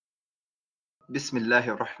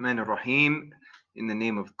Bismillahir Rahmanir Rahim. In the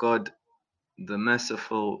name of God, the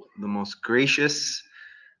Merciful, the Most Gracious.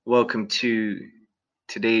 Welcome to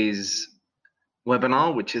today's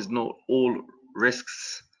webinar, which is not all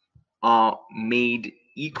risks are made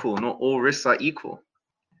equal. Not all risks are equal.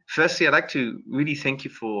 Firstly, I'd like to really thank you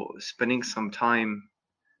for spending some time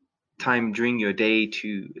during your day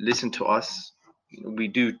to listen to us. We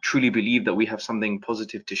do truly believe that we have something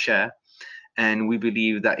positive to share, and we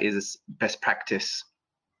believe that is best practice.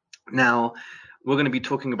 Now, we're going to be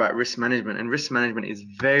talking about risk management, and risk management is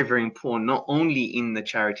very, very important, not only in the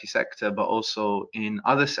charity sector, but also in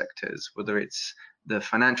other sectors, whether it's the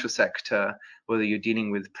financial sector, whether you're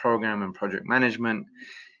dealing with program and project management.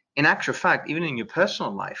 In actual fact, even in your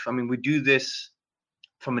personal life, I mean, we do this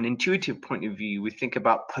from an intuitive point of view. We think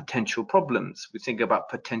about potential problems, we think about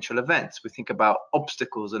potential events, we think about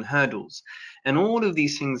obstacles and hurdles, and all of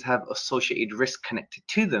these things have associated risk connected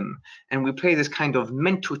to them, and we play this kind of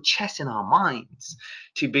mental chess in our minds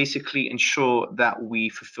to basically ensure that we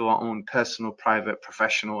fulfill our own personal, private,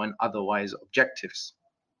 professional, and otherwise objectives.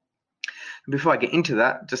 Before I get into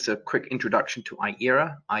that, just a quick introduction to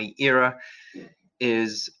IERA. IERA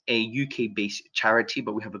is a UK-based charity,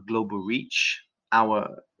 but we have a global reach.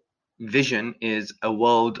 Our vision is a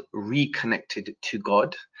world reconnected to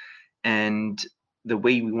God, and the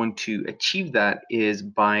way we want to achieve that is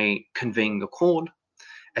by conveying the call,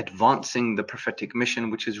 advancing the prophetic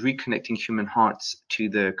mission, which is reconnecting human hearts to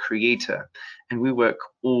the Creator. And we work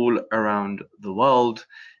all around the world,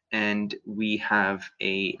 and we have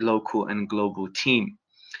a local and global team.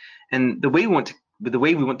 And the way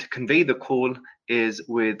we want to convey the call is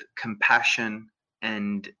with compassion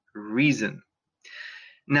and reason.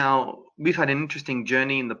 Now, we've had an interesting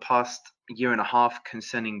journey in the past year and a half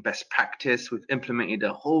concerning best practice. We've implemented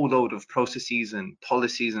a whole load of processes and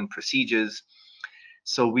policies and procedures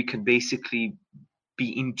so we could basically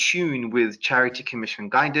be in tune with Charity Commission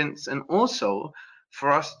guidance, and also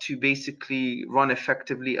for us to basically run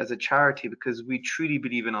effectively as a charity, because we truly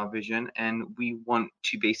believe in our vision and we want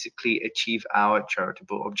to basically achieve our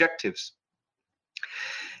charitable objectives.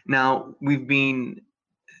 Now, we've been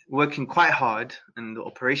working quite hard, and the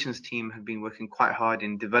operations team have been working quite hard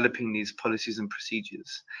in developing these policies and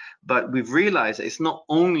procedures. But we've realized that it's not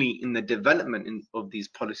only in the development of these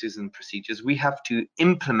policies and procedures, we have to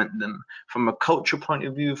implement them from a cultural point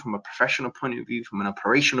of view, from a professional point of view, from an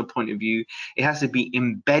operational point of view. It has to be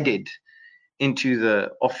embedded into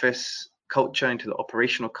the office culture, into the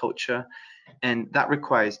operational culture. And that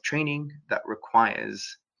requires training, that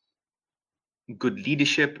requires good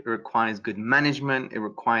leadership, it requires good management, it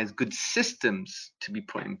requires good systems to be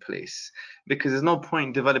put in place. Because there's no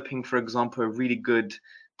point developing, for example, a really good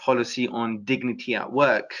policy on dignity at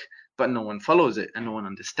work, but no one follows it and no one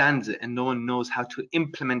understands it and no one knows how to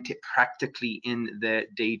implement it practically in their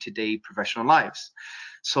day-to-day professional lives.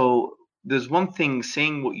 So there's one thing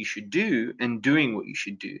saying what you should do and doing what you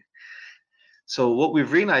should do. So what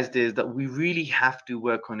we've realized is that we really have to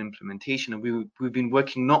work on implementation, and we've been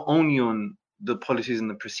working not only on the policies and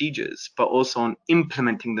the procedures, but also on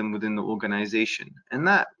implementing them within the organization. And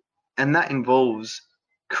that involves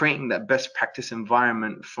creating that best practice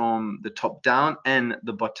environment from the top down and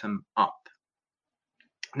the bottom up.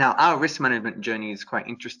 Now, our risk management journey is quite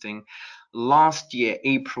interesting. Last year,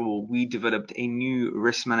 April, we developed a new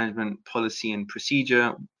risk management policy and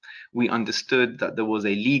procedure. We understood that there was a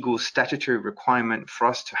legal statutory requirement for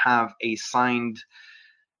us to have a signed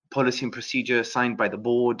policy and procedure signed by the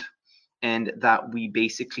board, and that we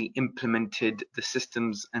basically implemented the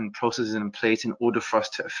systems and processes in place in order for us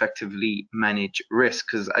to effectively manage risk.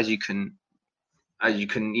 Because as you can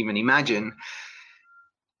even imagine,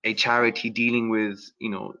 a charity dealing with,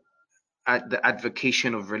 the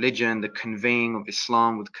advocation of religion, the conveying of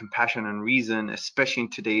Islam with compassion and reason, especially in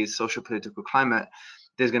today's social political climate,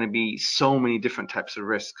 there's going to be so many different types of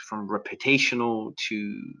risks, from reputational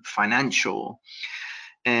to financial.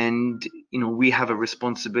 And we have a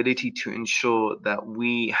responsibility to ensure that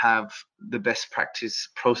we have the best practice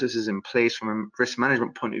processes in place from a risk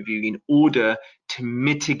management point of view in order to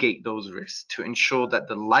mitigate those risks, to ensure that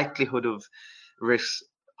the likelihood of risks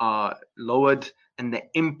are lowered, and the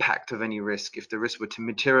impact of any risk, if the risk were to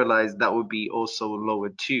materialize, that would be also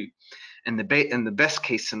lowered too. And the best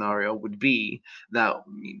case scenario would be that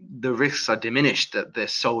the risks are diminished, that they're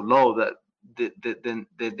so low that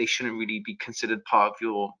they shouldn't really be considered part of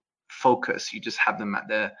your focus. You just have them at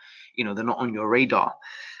they're not on your radar.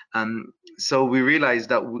 So we realized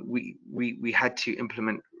that we had to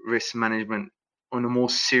implement risk management on a more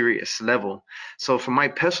serious level. So from my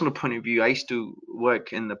personal point of view, I used to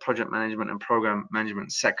work in the project management and program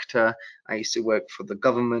management sector. I used to work for the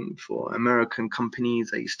government, for American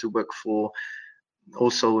companies. I used to work for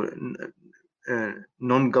also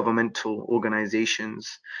non-governmental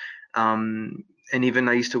organizations. And even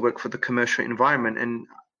I used to work for the commercial environment. And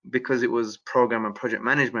because it was program and project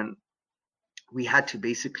management, we had to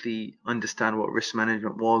basically understand what risk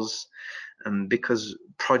management was, because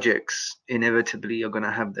projects inevitably are going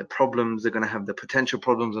to have their problems. They're going to have the potential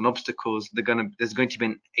problems and obstacles. There's going to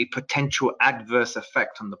be a potential adverse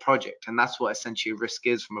effect on the project, and that's what essentially risk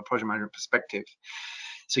is from a project management perspective.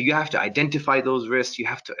 So you have to identify those risks. You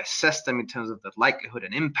have to assess them in terms of the likelihood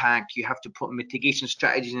and impact. You have to put mitigation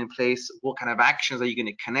strategies in place. What kind of actions are you going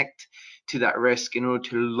to connect to that risk in order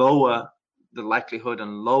to lower the likelihood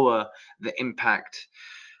and lower the impact?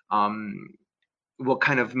 What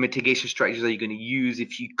kind of mitigation strategies are you going to use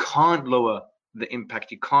if you can't lower the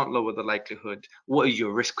impact, you can't lower the likelihood? What is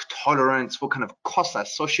your risk tolerance? What kind of costs are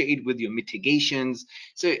associated with your mitigations?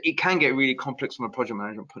 So it can get really complex from a project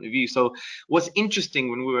management point of view. So what's interesting,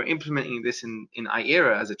 when we were implementing this in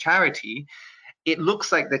iERA as a charity, it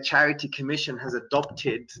looks like the Charity Commission has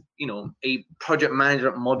adopted, a project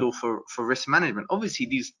management model for risk management. Obviously,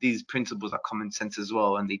 these principles are common sense as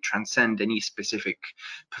well, and they transcend any specific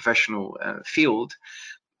professional field.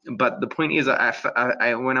 But the point is,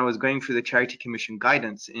 when I was going through the Charity Commission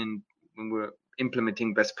guidance when we were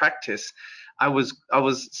implementing best practice, I was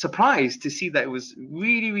surprised to see that it was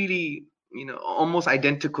really, really, almost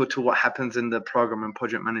identical to what happens in the program and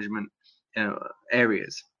project management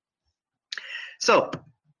areas. So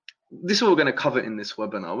this is what we're going to cover in this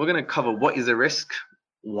webinar. We're going to cover what is a risk,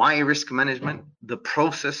 why risk management, the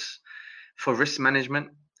process for risk management,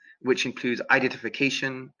 which includes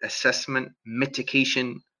identification, assessment,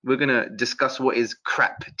 mitigation. We're going to discuss what is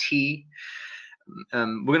CRAP-T.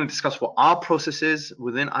 We're going to discuss what our process is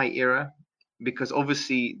within iERA, because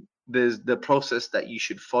obviously there's the process that you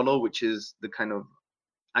should follow, which is the kind of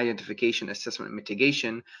identification, assessment, and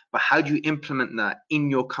mitigation. But how do you implement that in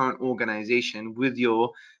your current organization with your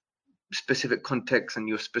specific context and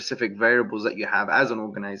your specific variables that you have as an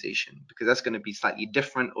organization? Because that's going to be slightly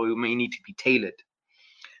different, or it may need to be tailored.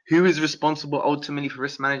 Who is responsible ultimately for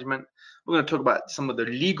risk management? We're going to talk about some of the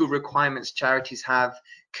legal requirements charities have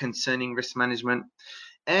concerning risk management.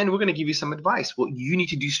 And we're going to give you some advice, what you need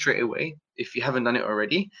to do straight away if you haven't done it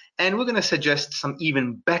already. And we're going to suggest some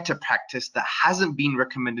even better practice that hasn't been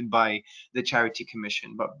recommended by the Charity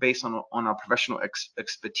Commission, but based on our professional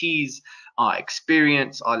expertise, our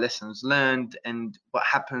experience, our lessons learned, and what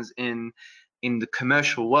happens in the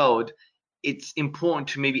commercial world. It's important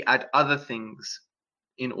to maybe add other things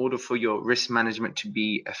in order for your risk management to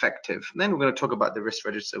be effective. And then we're going to talk about the risk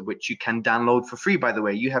register, which you can download for free, by the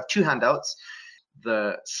way. You have two handouts,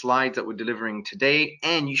 the slides that we're delivering today,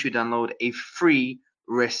 and you should download a free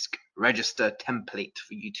risk register template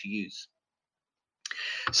for you to use.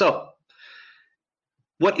 So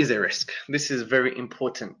what is a risk? This is very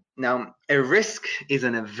important. Now, a risk is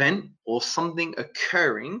an event or something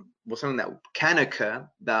occurring, or something that can occur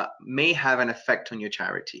that may have an effect on your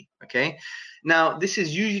charity. Okay. Now, this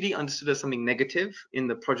is usually understood as something negative in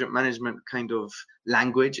the project management kind of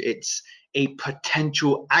language. It's a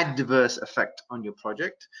potential adverse effect on your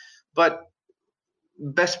project. But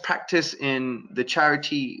best practice in the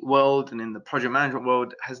charity world and in the project management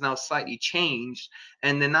world has now slightly changed,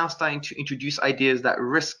 and they're now starting to introduce ideas that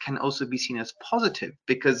risk can also be seen as positive,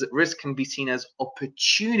 because risk can be seen as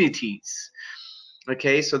opportunities.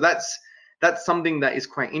 Okay, so that's something that is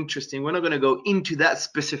quite interesting. We're not going to go into that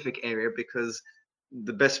specific area because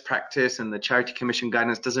the best practice and the Charity Commission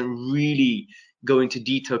guidance doesn't really go into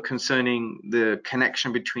detail concerning the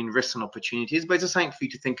connection between risks and opportunities, but it's just something for you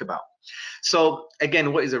to think about. So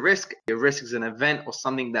again, what is a risk? A risk is an event or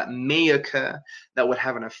something that may occur that would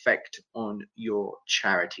have an effect on your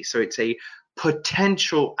charity. So it's a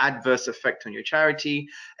potential adverse effect on your charity,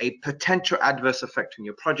 a potential adverse effect on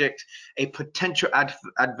your project, a potential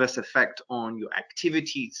adverse effect on your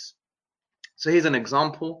activities. So here's an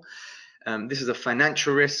example. This is a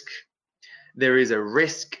financial risk. There is a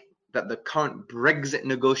risk that the current Brexit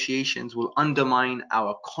negotiations will undermine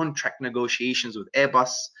our contract negotiations with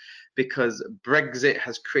Airbus, because Brexit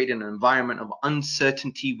has created an environment of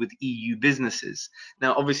uncertainty with EU businesses.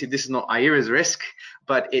 Now, obviously, this is not iERA's risk,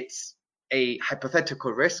 but it's a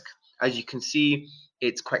hypothetical risk. As you can see,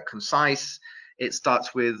 it's quite concise. It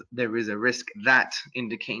starts with there is a risk that,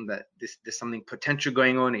 indicating that there's something potential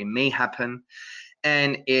going on, it may happen.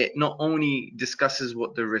 And it not only discusses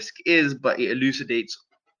what the risk is, but it elucidates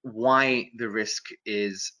why the risk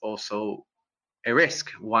is also a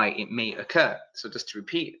risk, why it may occur. So just to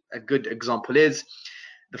repeat, a good example is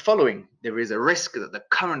the following. There is a risk that the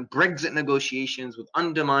current Brexit negotiations will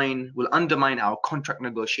undermine our contract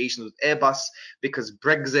negotiations with Airbus, because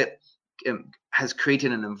Brexit has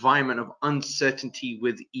created an environment of uncertainty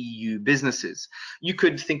with EU businesses. You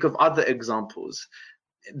could think of other examples.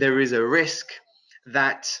 There is a risk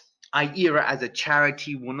that IERA as a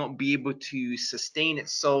charity will not be able to sustain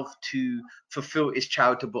itself to fulfill its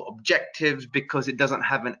charitable objectives because it doesn't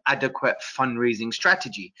have an adequate fundraising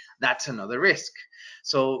strategy. That's another risk.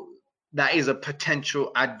 So that is a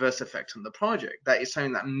potential adverse effect on the project. That is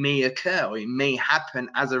something that may occur, or it may happen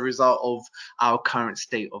as a result of our current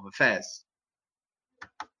state of affairs.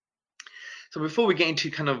 So before we get into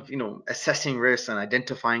kind of, assessing risks and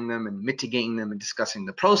identifying them and mitigating them and discussing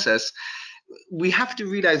the process, we have to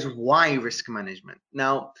realize why risk management.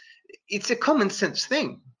 Now, it's a common sense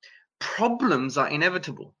thing. Problems are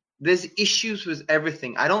inevitable. There's issues with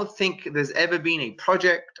everything. I don't think there's ever been a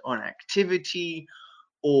project or an activity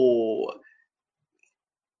or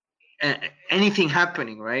anything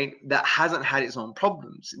happening, right, that hasn't had its own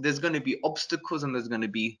problems. There's going to be obstacles and there's going to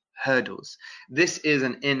be hurdles. This is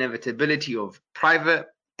an inevitability of private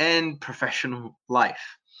and professional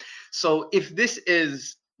life. So if this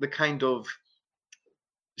is the kind of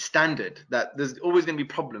standard that there's always going to be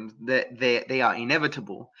problems, that they are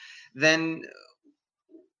inevitable, then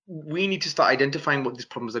we need to start identifying what these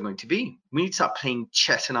problems are going to be. We need to start playing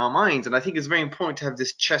chess in our minds. And I think it's very important to have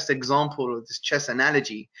this chess example or this chess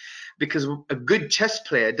analogy, because a good chess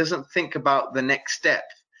player doesn't think about the next step,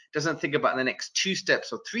 doesn't think about the next 2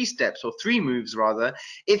 steps or 3 steps or 3 moves rather.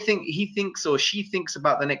 He thinks or she thinks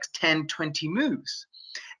about the next 10, 20 moves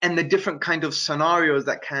and the different kind of scenarios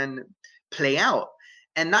that can play out.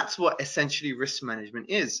 And that's what essentially risk management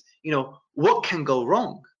is. What can go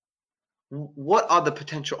wrong? What are the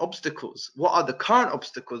potential obstacles? What are the current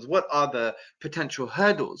obstacles? What are the potential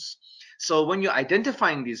hurdles? So when you're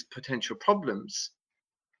identifying these potential problems,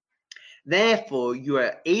 therefore you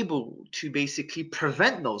are able to basically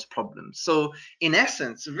prevent those problems. So in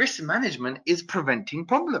essence, risk management is preventing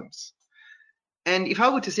problems. And if I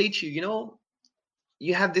were to say to you,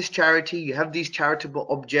 you have this charity, you have these charitable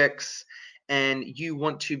objects, and you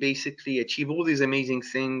want to basically achieve all these amazing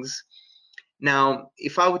things. Now,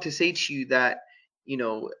 if I were to say to you that,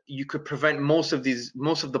 you could prevent most of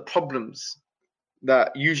the problems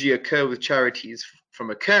that usually occur with charities from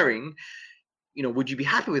occurring, would you be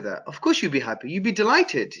happy with that? Of course you'd be happy. You'd be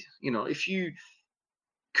delighted. If you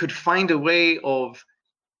could find a way of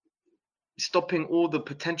stopping all the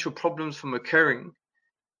potential problems from occurring,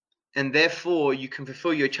 and therefore you can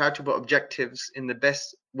fulfill your charitable objectives in the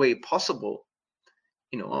best way possible,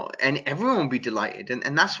 and everyone will be delighted.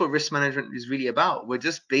 And that's what risk management is really about. We're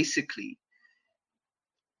just basically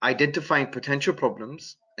identifying potential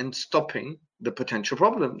problems and stopping the potential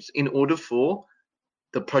problems in order for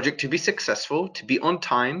the project to be successful, to be on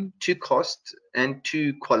time, to cost, and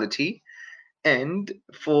to quality, and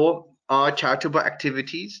for our charitable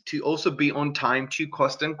activities to also be on time, to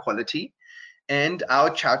cost, and quality, and our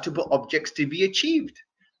charitable objects to be achieved.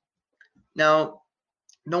 Now,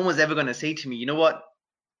 no one's ever going to say to me, you know what,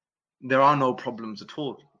 there are no problems at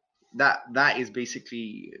all. That is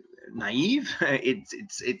basically naive.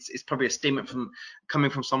 It's probably a statement coming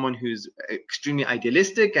from someone who's extremely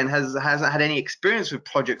idealistic and hasn't had any experience with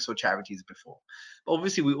projects or charities before. But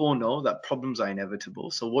obviously, we all know that problems are inevitable.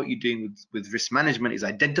 So what you're doing with risk management is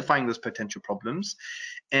identifying those potential problems,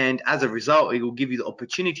 and as a result, it will give you the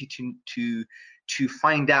opportunity to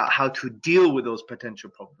find out how to deal with those potential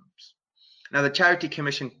problems. Now, the Charity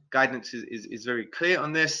Commission guidance is very clear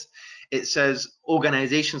on this. It says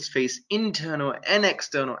organizations face internal and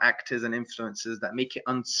external actors and influences that make it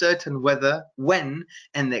uncertain whether, when,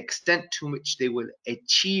 and the extent to which they will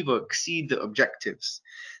achieve or exceed the objectives.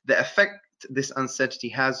 The effect this uncertainty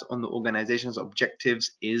has on the organization's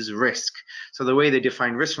objectives is risk. So the way they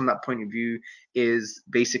define risk from that point of view is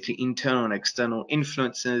basically internal and external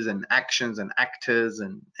influences and actions and actors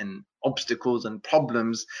and obstacles and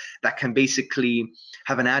problems that can basically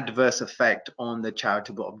have an adverse effect on the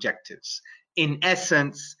charitable objectives. In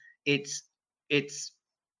essence, it's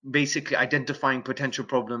basically identifying potential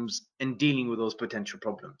problems and dealing with those potential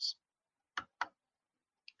problems.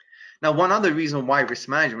 Now, one other reason why risk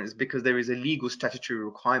management is because there is a legal statutory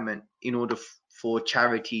requirement in order for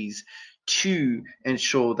charities to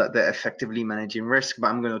ensure that they're effectively managing risk, but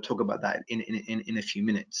I'm going to talk about that in a few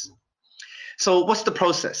minutes. So what's the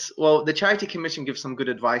process? Well, the Charity Commission gives some good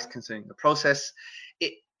advice concerning the process.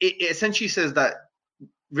 It essentially says that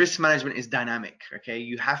risk management is dynamic. Okay,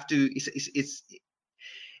 you have to.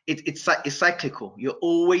 it's cyclical. You're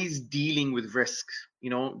always dealing with risk.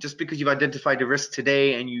 Just because you've identified the risk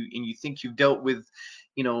today and you think you've dealt with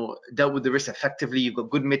the risk effectively, you've got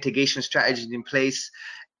good mitigation strategies in place,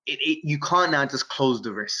 you can't now just close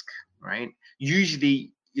the risk, right?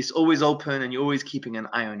 Usually it's always open and you're always keeping an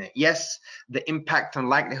eye on it. Yes, the impact and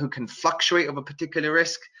likelihood can fluctuate of a particular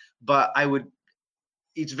risk, but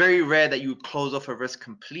it's very rare that you would close off a risk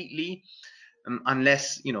completely,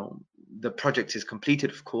 unless the project is completed,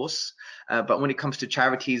 of course. But when it comes to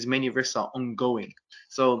charities, many risks are ongoing.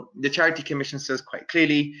 So the Charity Commission says quite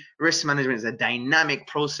clearly, risk management is a dynamic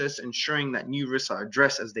process, ensuring that new risks are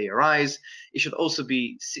addressed as they arise. It should also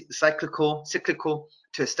be cyclical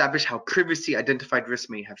to establish how previously identified risks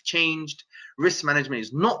may have changed. Risk management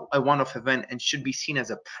is not a one-off event and should be seen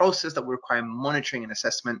as a process that will require monitoring and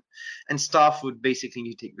assessment, and staff would basically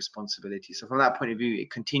need to take responsibility. So from that point of view,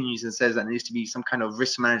 it continues and says that there needs to be some kind of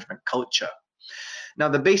risk management culture. Now,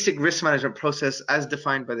 the basic risk management process as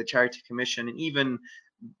defined by the Charity Commission and even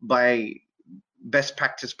by best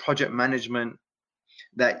practice project management,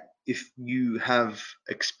 that if you have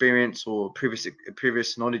experience or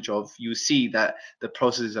previous knowledge of, you see that the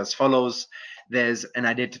process is as follows. There's an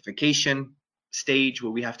identification stage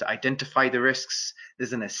where we have to identify the risks.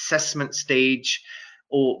 There's an assessment stage,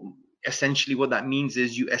 or essentially what that means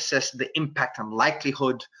is you assess the impact and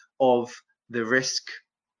likelihood of the risk.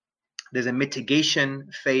 There's a mitigation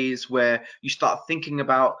phase where you start thinking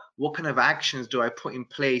about what kind of actions do I put in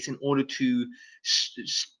place in order to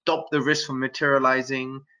stop the risk from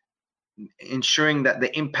materializing, ensuring that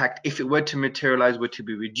the impact, if it were to materialize, were to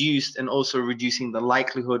be reduced, and also reducing the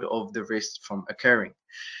likelihood of the risk from occurring.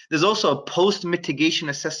 There's also a post-mitigation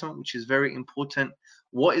assessment, which is very important.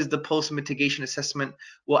 What is the post-mitigation assessment?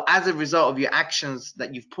 Well, as a result of your actions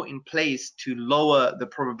that you've put in place to lower the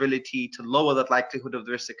probability, to lower the likelihood of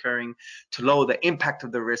the risk occurring, to lower the impact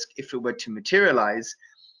of the risk if it were to materialize,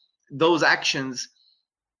 those actions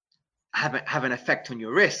have an effect on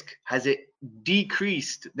your risk. Has it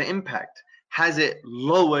decreased the impact? Has it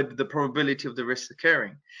lowered the probability of the risk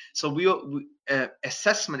occurring? So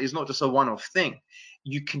assessment is not just a one-off thing.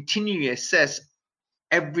 You continually assess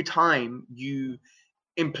every time you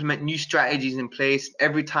implement new strategies in place,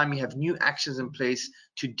 every time you have new actions in place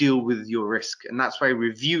to deal with your risk. And that's why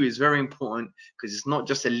review is very important, because it's not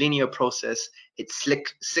just a linear process, it's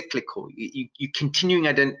cyclical. You continuing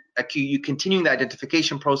the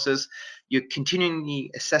identification process, you're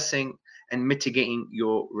continually assessing and mitigating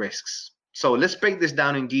your risks. So let's break this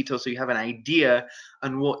down in detail so you have an idea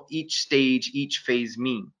on what each stage, each phase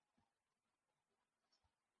mean.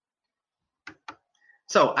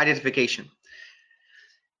 So identification.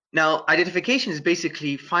 Now, identification is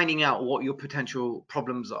basically finding out what your potential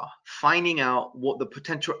problems are, finding out what the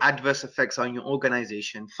potential adverse effects are in your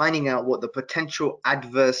organization, finding out what the potential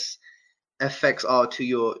adverse effects are to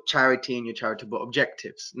your charity and your charitable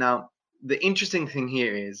objectives. Now, the interesting thing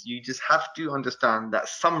here is you just have to understand that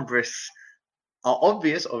some risks are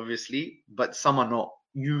obvious, obviously, but some are not.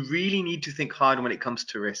 You really need to think hard when it comes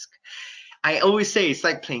to risk. I always say it's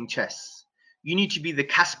like playing chess. You need to be the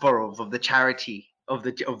Kasparov of the charity, of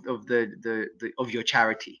your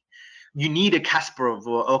charity. You need a Kasparov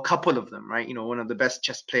or a couple of them, right? One of the best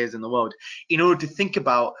chess players in the world, in order to think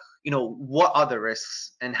about, what are the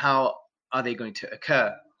risks and how are they going to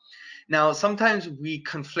occur. Now, sometimes we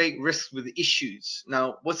conflate risks with issues.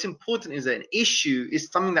 Now, what's important is that an issue is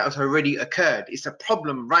something that has already occurred. It's a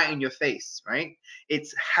problem right in your face, right? It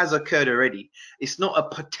has occurred already. It's not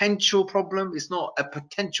a potential problem. It's not a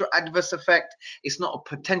potential adverse effect. It's not a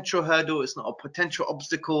potential hurdle. It's not a potential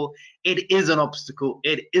obstacle. It is an obstacle.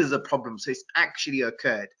 It is a problem. So it's actually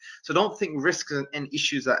occurred. So don't think risks and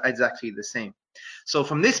issues are exactly the same. So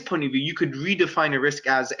from this point of view, you could redefine a risk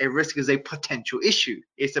as a potential issue.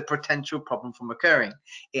 It's a potential problem from occurring.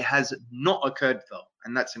 It has not occurred though,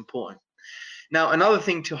 and that's important. Now, another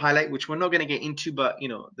thing to highlight, which we're not going to get into, but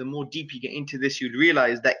the more deep you get into this, you'd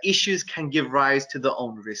realize that issues can give rise to their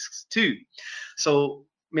own risks too. So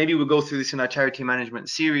maybe we'll go through this in our charity management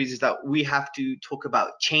series, is that we have to talk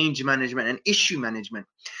about change management and issue management.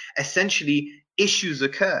 Essentially, issues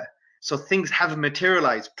occur. So things have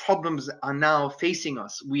materialized. Problems are now facing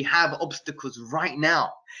us. We have obstacles right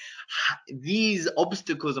now. These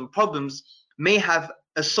obstacles and problems may have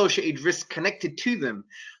associated risks connected to them.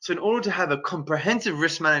 So in order to have a comprehensive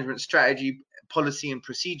risk management strategy, policy, and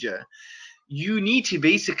procedure, you need to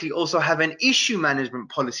basically also have an issue management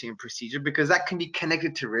policy and procedure, because that can be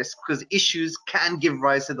connected to risk, because issues can give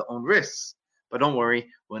rise to their own risks. But don't worry,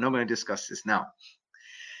 we're not going to discuss this now.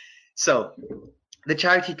 So The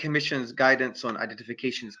Charity Commission's guidance on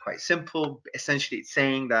identification is quite simple. Essentially, it's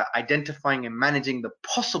saying that identifying and managing the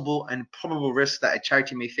possible and probable risks that a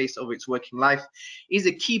charity may face over its working life is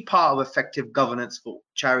a key part of effective governance for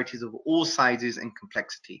charities of all sizes and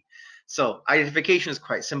complexity. So, identification is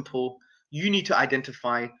quite simple. You need to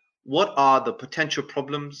identify what are the potential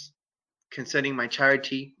problems concerning my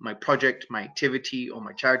charity, my project, my activity, or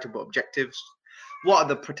my charitable objectives. What are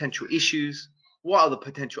the potential issues? What are the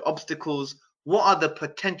potential obstacles? What are the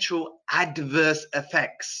potential adverse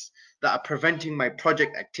effects that are preventing my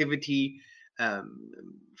project activity, um,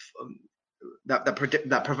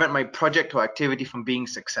 that prevent my project or activity from being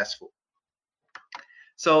successful?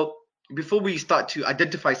 So before we start to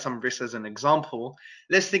identify some risks as an example,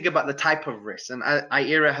 let's think about the type of risks. And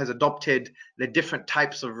IERA has adopted the different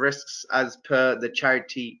types of risks as per the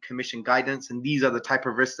Charity Commission guidance. And these are the type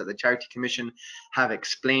of risks that the Charity Commission have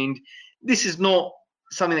explained. This is not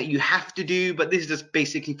something that you have to do, but this is just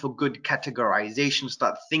basically for good categorization.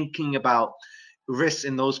 Start thinking about risks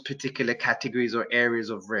in those particular categories or areas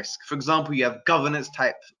of risk. For example, you have governance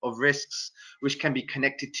type of risks, which can be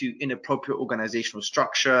connected to inappropriate organizational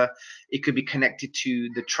structure. It could be connected to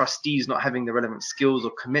the trustees not having the relevant skills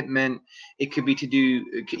or commitment. It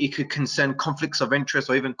could concern conflicts of interest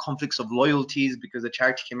or even conflicts of loyalties, because the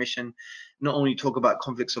Charity Commission not only talk about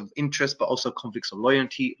conflicts of interest, but also conflicts of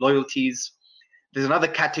loyalties. There's another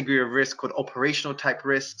category of risk called operational type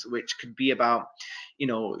risks, which could be about,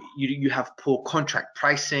 you have poor contract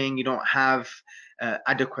pricing, you don't have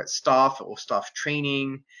adequate staff or staff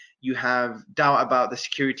training, you have doubt about the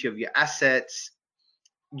security of your assets,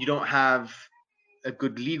 you don't have a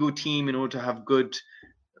good legal team in order to have good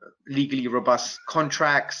legally robust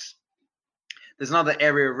contracts. There's another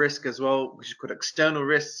area of risk as well, which is called external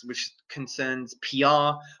risks, which concerns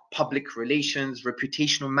PR, public relations,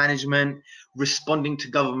 reputational management, responding to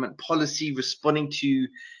government policy, responding to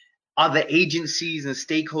other agencies and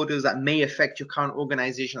stakeholders that may affect your current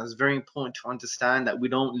organization. It's very important to understand that we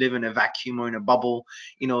don't live in a vacuum or in a bubble.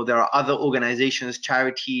 There are other organizations,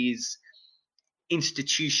 charities,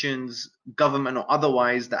 institutions, government or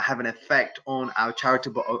otherwise, that have an effect on our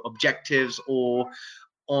charitable objectives or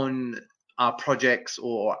on our projects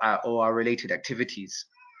or our related activities.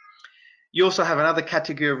 You also have another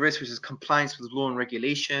category of risk, which is compliance with law and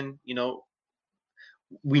regulation.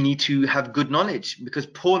 We need to have good knowledge, because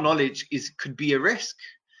poor knowledge could be a risk.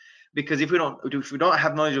 Because if we don't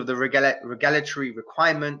have knowledge of the regulatory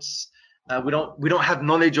requirements, we don't have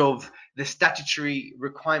knowledge of the statutory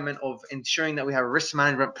requirement of ensuring that we have risk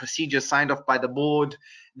management procedures signed off by the board,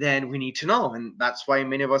 then we need to know. And that's why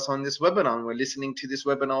many of us on this webinar, we're listening to this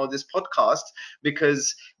webinar or this podcast,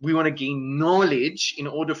 because we want to gain knowledge in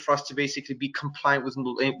order for us to basically be compliant with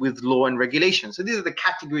law and regulation. So these are the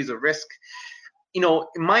categories of risk.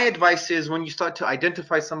 My advice is, when you start to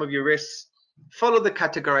identify some of your risks, follow the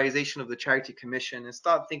categorization of the Charity Commission and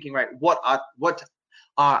start thinking, right, what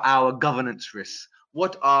are our governance risks?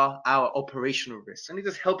 What are our operational risks? And it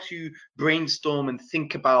just helps you brainstorm and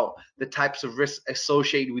think about the types of risks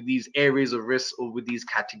associated with these areas of risks or with these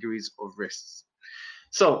categories of risks.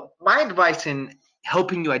 So my advice in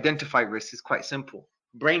helping you identify risks is quite simple.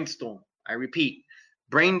 Brainstorm. I repeat,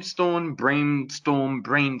 brainstorm, brainstorm,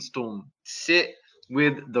 brainstorm. Sit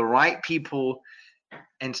with the right people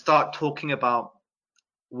and start talking about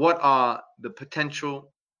what are the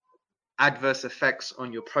potential adverse effects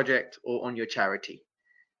on your project or on your charity.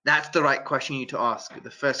 That's the right question you need to ask,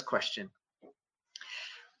 the first question.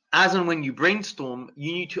 As and when you brainstorm,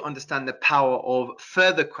 you need to understand the power of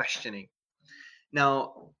further questioning.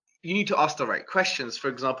 Now, you need to ask the right questions. For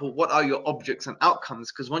example, what are your objects and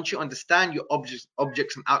outcomes? Because once you understand your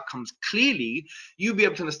objects and outcomes clearly, you'll be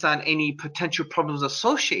able to understand any potential problems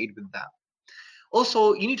associated with that.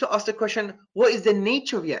 Also, you need to ask the question, what is the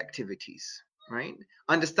nature of your activities, right?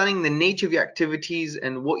 Understanding the nature of your activities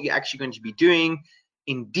and what you're actually going to be doing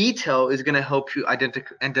in detail is going to help you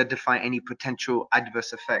identify any potential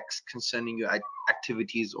adverse effects concerning your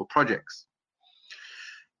activities or projects.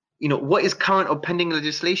 What is current or pending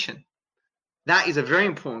legislation? That is a very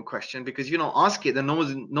important question, because if you don't ask it, then no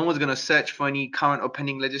one's going to search for any current or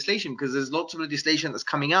pending legislation, because there's lots of legislation that's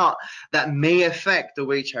coming out that may affect the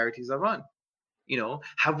way charities are run.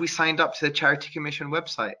 Have we signed up to the Charity Commission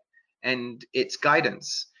website and its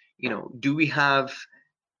guidance? Do we have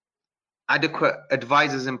adequate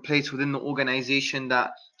advisors in place within the organization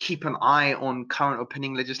that keep an eye on current or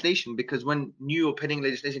pending legislation? Because when new or pending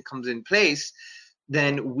legislation comes in place,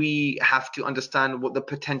 then we have to understand what the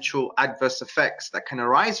potential adverse effects that can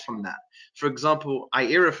arise from that. For example,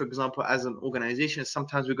 IERA, for example, as an organization,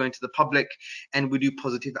 sometimes we go into the public and we do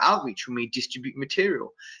positive outreach. We may distribute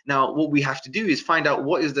material. Now, what we have to do is find out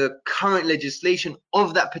what is the current legislation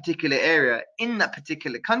of that particular area in that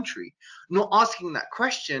particular country. Not asking that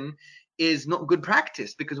question is not good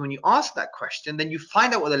practice, because when you ask that question, then you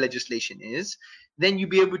find out what the legislation is, then you'll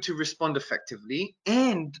be able to respond effectively.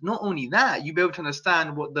 And not only that, you'll be able to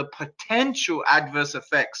understand what the potential adverse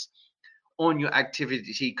effects on your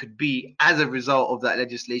activity could be as a result of that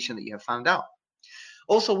legislation that you have found out.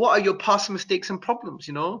 Also, what are your past mistakes and problems?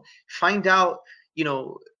 Find out,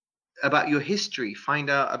 about your history, find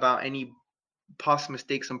out about any past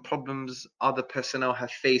mistakes and problems other personnel have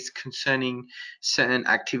faced concerning certain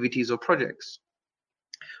activities or projects.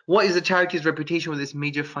 What is the charity's reputation with its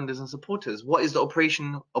major funders and supporters? What is the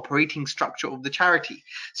operating structure of the charity?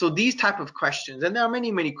 So these type of questions, and there are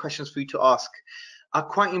many questions for you to ask, are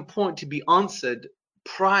quite important to be answered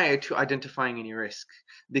prior to identifying any risk,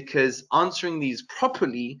 because answering these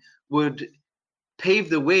properly would pave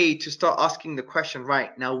the way to start asking the question,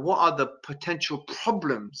 right, now what are the potential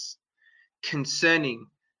problems concerning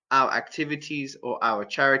our activities or our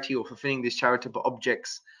charity or fulfilling these charitable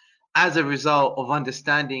objects as a result of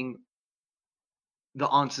understanding the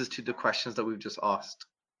answers to the questions that we've just asked.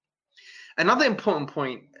 Another important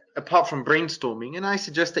point, apart from brainstorming, and I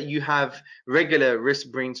suggest that you have regular risk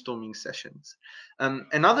brainstorming sessions.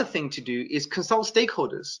 Another thing to do is consult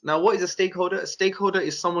stakeholders. Now, what is a stakeholder? A stakeholder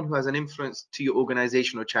is someone who has an influence to your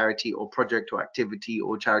organization or charity or project or activity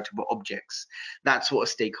or charitable objects. That's what a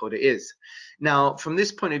stakeholder is. Now, from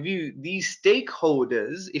this point of view, these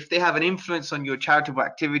stakeholders, if they have an influence on your charitable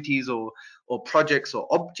activities or projects or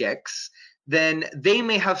objects, then they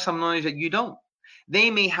may have some knowledge that you don't.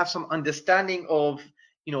 They may have some understanding of,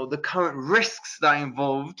 the current risks that are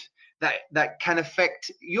involved that can affect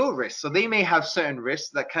your risks. So they may have certain risks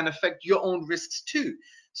that can affect your own risks too.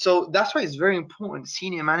 So that's why it's very important,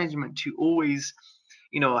 senior management, to always,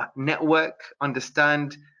 network,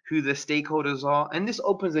 understand who the stakeholders are. And this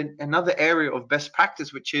opens another area of best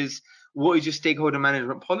practice, which is, what is your stakeholder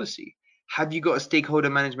management policy? Have you got a stakeholder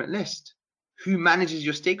management list? Who manages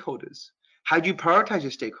your stakeholders? How do you prioritize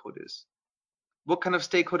your stakeholders? What kind of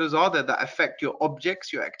stakeholders are there that affect your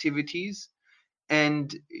objects, your activities,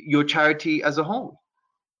 and your charity as a whole?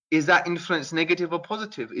 Is that influence negative or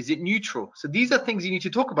positive? Is it neutral? So these are things you need to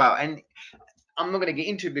talk about. And I'm not going to get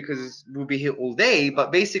into it because we'll be here all day,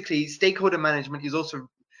 but basically stakeholder management is also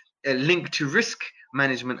a link to risk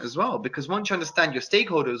management as well, because once you understand your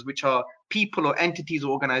stakeholders, which are people or entities or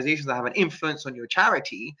organizations that have an influence on your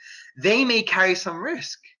charity, they may carry some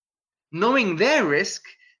risk. Knowing their risk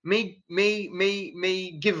may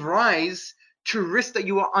give rise to risk that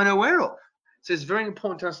you are unaware of. So it's very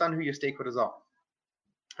important to understand who your stakeholders are.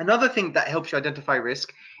 Another thing that helps you identify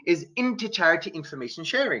risk is inter-charity information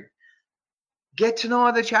sharing. Get to know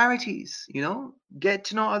other charities, get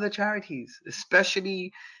to know other charities,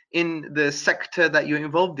 especially in the sector that you're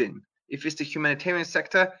involved in. If it's the humanitarian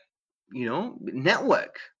sector,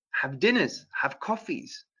 network, have dinners, have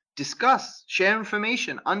coffees, discuss, share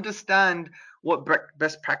information, understand what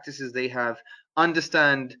best practices they have,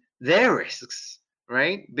 understand their risks,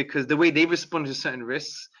 right? Because the way they respond to certain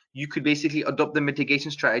risks, you could basically adopt the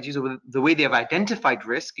mitigation strategies, or the way they have identified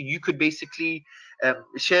risk, you could basically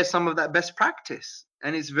share some of that best practice.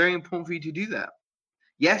 And it's very important for you to do that.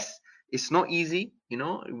 Yes, it's not easy.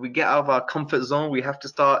 We get out of our comfort zone. We have to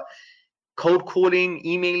start cold calling,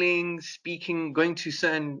 emailing, speaking, going to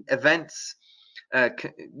certain events,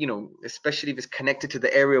 especially if it's connected to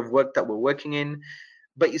the area of work that we're working in.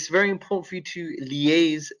 But it's very important for you to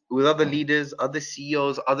liaise with other leaders, other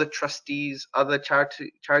CEOs, other trustees, other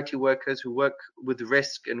charity workers who work with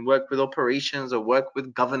risk and work with operations or work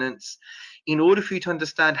with governance, in order for you to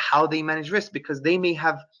understand how they manage risk, because they may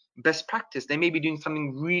have best practice. They may be doing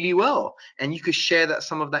something really well, and you could share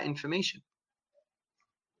some of that information.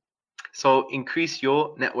 So increase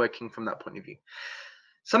your networking from that point of view.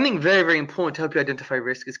 Something very, very important to help you identify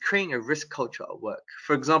risk is creating a risk culture at work.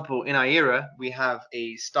 For example, in IERA, we have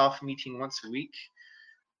a staff meeting once a week,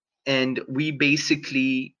 and we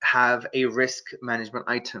basically have a risk management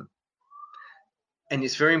item. And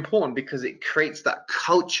it's very important because it creates that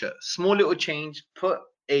culture. Small little change, put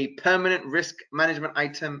a permanent risk management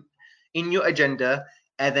item in your agenda,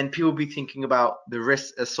 and then people will be thinking about the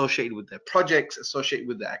risks associated with their projects, associated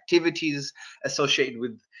with their activities, associated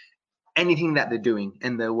with anything that they're doing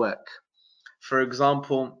in their work. For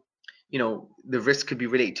example, the risk could be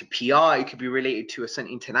related to PR. It could be related to a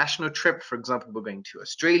certain international trip. For example, we're going to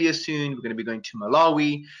Australia soon. We're going to be going to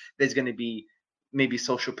Malawi. There's going to be maybe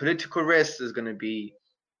social political risks, there's going to be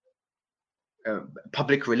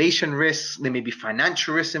public relation risks, there may be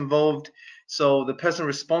financial risks involved. So the person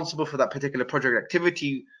responsible for that particular project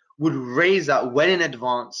activity would raise that well in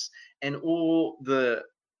advance, and all the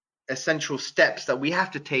essential steps that we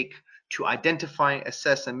have to take to identify,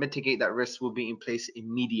 assess, and mitigate that risk will be in place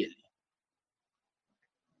immediately.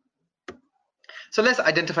 So let's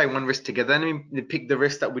identify one risk together, and we pick the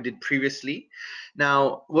risk that we did previously.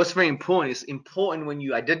 Now, what's very important is important when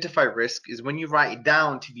you identify risk is when you write it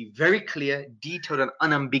down to be very clear, detailed, and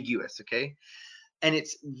unambiguous, okay? And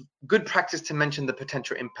it's good practice to mention the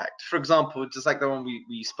potential impact. For example, just like the one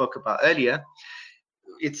we spoke about earlier,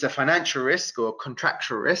 it's a financial risk or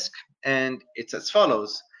contractual risk, and it's as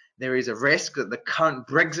follows. There is a risk that the current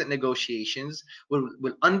Brexit negotiations will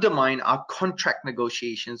undermine our contract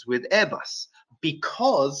negotiations with Airbus,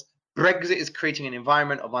 because Brexit is creating an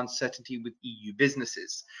environment of uncertainty with EU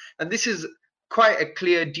businesses. And this is quite a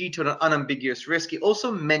clear, detailed, and unambiguous risk. It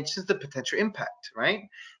also mentions the potential impact, right?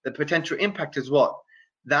 The potential impact is what?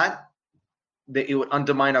 That it would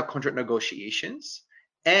undermine our contract negotiations.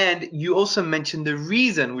 And you also mentioned the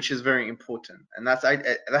reason, which is very important. And that's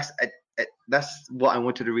what I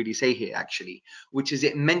wanted to really say here, actually, which is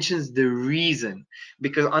it mentions the reason,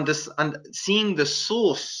 because seeing the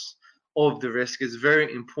source of the risk is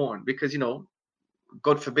very important. Because, you know,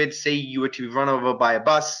 God forbid, say you were to be run over by a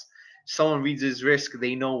bus, someone reads this risk,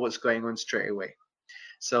 they know what's going on straight away.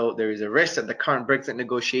 So there is a risk that the current Brexit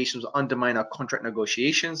negotiations will undermine our contract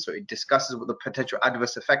negotiations. So it discusses what the potential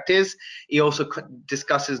adverse effect is. It also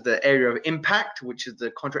discusses the area of impact, which is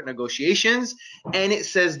the contract negotiations. And it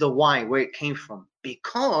says the why, where it came from.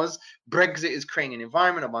 Because Brexit is creating an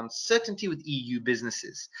environment of uncertainty with EU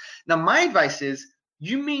businesses. Now, my advice is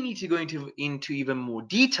you may need to go into even more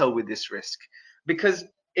detail with this risk, because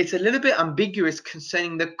it's a little bit ambiguous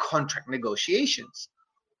concerning the contract negotiations.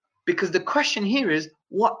 Because the question here is,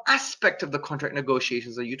 what aspect of the contract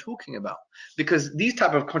negotiations are you talking about? Because these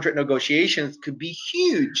type of contract negotiations could be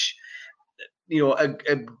huge. You know,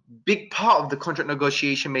 a big part of the contract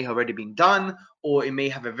negotiation may have already been done, or it may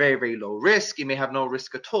have a very, very low risk. It may have no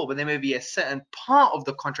risk at all, but there may be a certain part of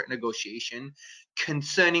the contract negotiation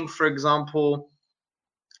concerning, for example,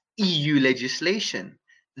 EU legislation.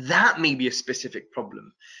 That may be a specific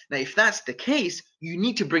problem. Now, if that's the case, you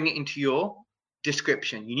need to bring it into your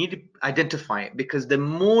description. You need to identify it, because the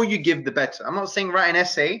more you give, the better. I'm not saying write an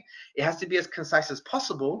essay. It has to be as concise as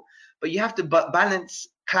possible, but you have to balance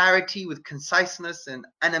clarity with conciseness and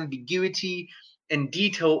unambiguity and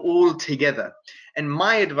detail all together. And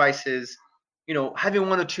my advice is, you know, having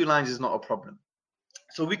 1 or 2 lines is not a problem.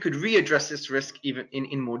 So we could readdress this risk even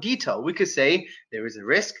in more detail. We could say there is a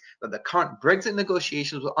risk that the current Brexit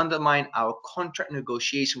negotiations will undermine our contract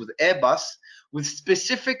negotiation with Airbus, with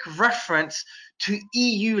specific reference to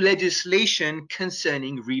EU legislation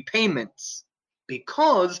concerning repayments,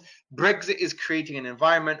 because Brexit is creating an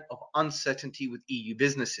environment of uncertainty with EU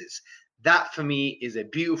businesses. That for me is a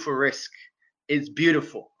beautiful risk. It's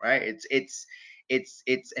beautiful, right? It's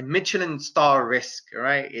a Michelin star risk,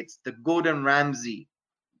 right? It's the Gordon Ramsay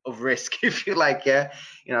of risk, if you like. Yeah,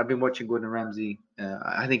 you know, I've been watching Gordon Ramsay.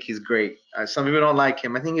 I think he's great. Some people don't like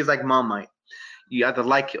him. I think he's like Marmite. You either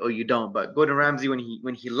like it or you don't. But Gordon Ramsay,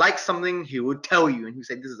 when he likes something, he would tell you, and he would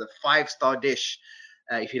say this is a 5-star dish.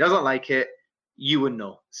 If he doesn't like it, you would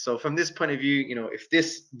know. So from this point of view, you know, if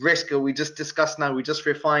this risk we just discussed now, we just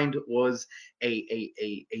refined, was a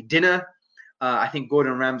dinner, I think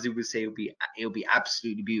Gordon Ramsay would say it'll be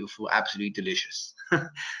absolutely beautiful, absolutely delicious.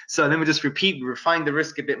 So let me just refine the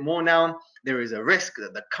risk a bit more now. There is a risk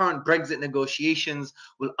that the current Brexit negotiations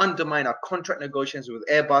will undermine our contract negotiations with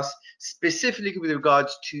Airbus, specifically with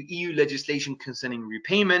regards to EU legislation concerning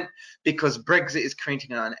repayment, because Brexit is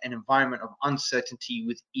creating an environment of uncertainty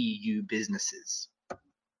with EU businesses.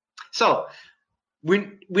 So we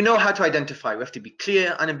know how to identify. We have to be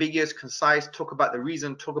clear, unambiguous, concise, talk about the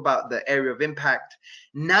reason, talk about the area of impact.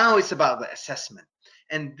 Now it's about the assessment.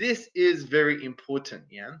 And this is very important,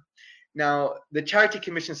 yeah? Now, the Charity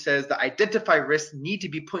Commission says that identified risks need to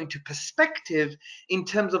be put into perspective in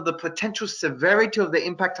terms of the potential severity of the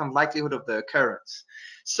impact and likelihood of the occurrence.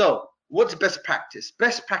 So, what's best practice?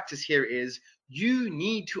 Best practice here is you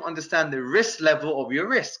need to understand the risk level of your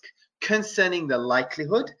risk concerning the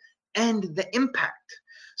likelihood and the impact.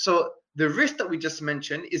 So the risk that we just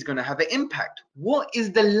mentioned is going to have an impact. What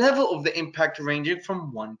is the level of the impact, ranging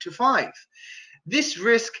from 1 to 5? This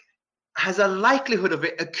risk has a likelihood of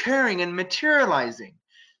it occurring and materializing.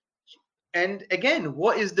 And again,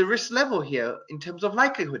 what is the risk level here in terms of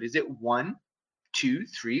likelihood? Is it 1, 2,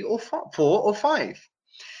 3, or 4 or 5?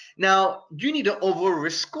 Now, you need an overall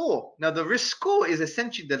risk score. Now, the risk score is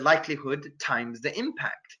essentially the likelihood times the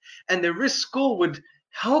impact. And the risk score would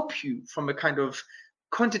help you from a kind of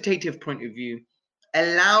quantitative point of view,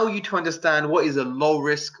 allow you to understand what is a low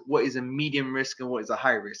risk, what is a medium risk, and what is a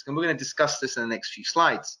high risk. And we're going to discuss this in the next few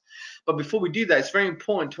slides. But before we do that, it's very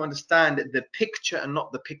important to understand the picture and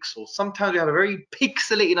not the pixel. Sometimes we have a very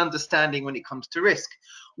pixelated understanding when it comes to risk.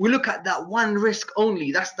 We look at that one risk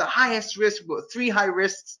only. That's the highest risk. We've got 3 high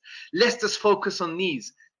risks. Let's just focus on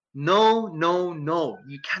these. No, no, no.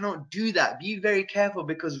 You cannot do that. Be very careful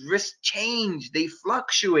because risks change. They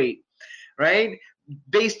fluctuate, right?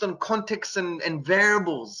 Based on context and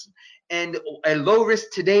variables. And a low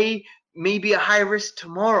risk today may be a high risk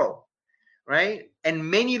tomorrow, right? And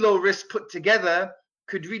many low risks put together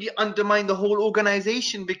could really undermine the whole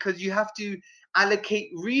organization because you have to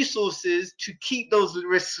allocate resources to keep those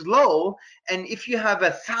risks low. And if you have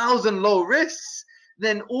 1,000 low risks,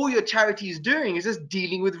 then all your charity is doing is just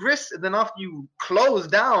dealing with risks. And then after you close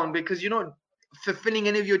down because you're not fulfilling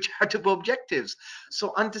any of your charitable objectives.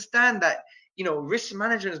 So understand that, you know, risk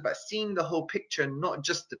management is about seeing the whole picture, not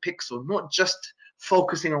just the pixel, not just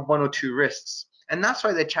focusing on 1 or 2 risks. And that's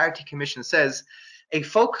why the Charity Commission says a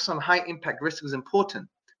focus on high impact risk is important,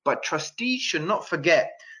 but trustees should not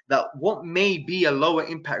forget that what may be a lower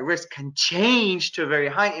impact risk can change to a very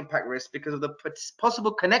high impact risk because of the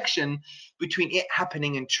possible connection between it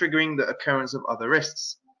happening and triggering the occurrence of other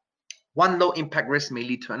risks. One low impact risk may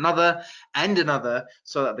lead to another and another,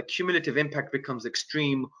 so that the cumulative impact becomes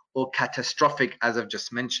extreme or catastrophic, as I've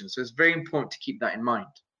just mentioned. So it's very important to keep that in mind.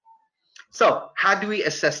 So how do we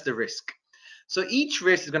assess the risk? So each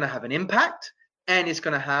risk is going to have an impact and it's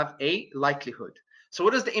going to have a likelihood. So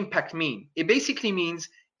what does the impact mean? It basically means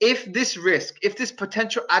if this risk, if this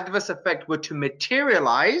potential adverse effect were to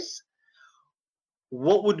materialize,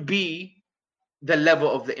 what would be the level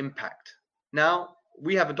of the impact? Now,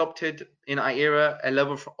 we have adopted in IERA a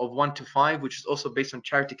level of 1 to 5, which is also based on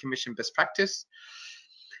Charity Commission best practice.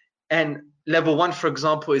 And level 1, for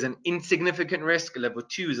example, is an insignificant risk. Level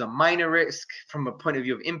 2 is a minor risk from a point of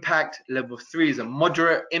view of impact. Level 3 is a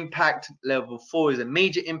moderate impact. Level 4 is a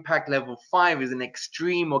major impact. Level 5 is an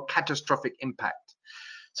extreme or catastrophic impact.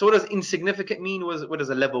 So what does insignificant mean? What does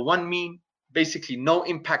a level 1 mean? Basically, no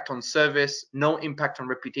impact on service, no impact on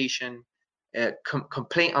reputation,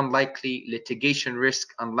 complaint unlikely, litigation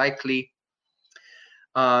risk unlikely.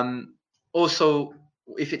 Also,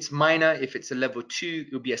 if it's minor, if it's a level 2,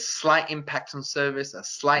 it will be a slight impact on service, a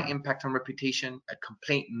slight impact on reputation, a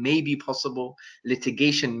complaint may be possible,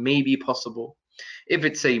 litigation may be possible. If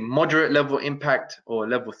it's a moderate level impact or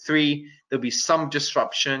level 3, there'll be some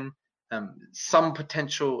disruption, some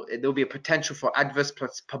potential, there'll be a potential for adverse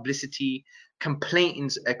publicity,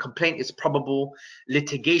 a complaint is probable,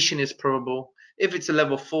 litigation is probable. If it's a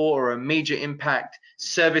level 4 or a major impact,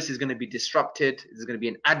 service is going to be disrupted. There's going to be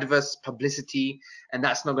an adverse publicity, and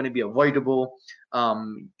that's not going to be avoidable.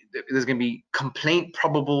 There's going to be complaint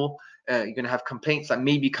probable. You're going to have complaints that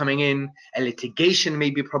may be coming in, and litigation may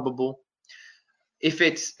be probable. If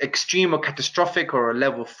it's extreme or catastrophic or a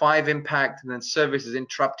level 5 impact, then service is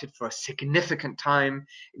interrupted for a significant time.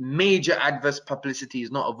 Major adverse publicity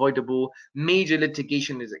is not avoidable. Major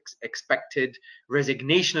litigation is expected.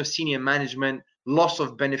 Resignation of senior management, loss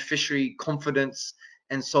of beneficiary confidence,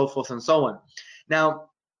 and so forth and so on.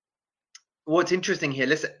 Now, what's interesting here,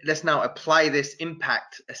 let's now apply this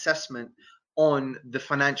impact assessment on the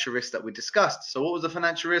financial risk that we discussed. So what was the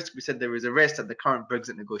financial risk? We said there is a risk that the current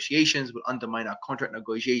Brexit negotiations will undermine our contract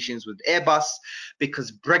negotiations with Airbus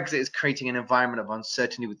because Brexit is creating an environment of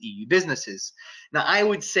uncertainty with EU businesses. Now, I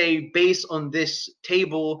would say based on this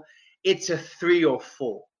table, it's a 3 or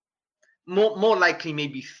 4. More likely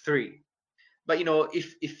maybe 3. But you know,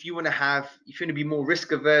 if you want to be more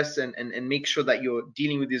risk averse and make sure that you're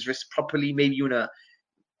dealing with these risks properly, maybe you want to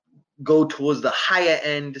go towards the higher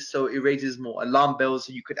end, so it raises more alarm bells,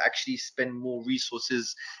 so you could actually spend more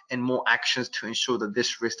resources and more actions to ensure that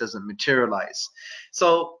this risk doesn't materialize.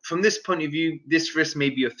 So from this point of view, this risk may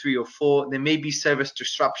be a 3 or 4. There may be service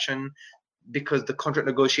disruption because the contract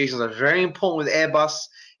negotiations are very important with Airbus.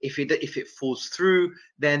 If it falls through,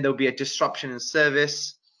 then there'll be a disruption in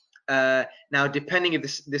service. Now, depending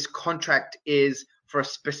if this contract is for a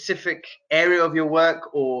specific area of your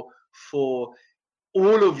work or for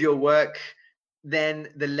all of your work, then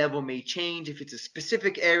the level may change. If it's a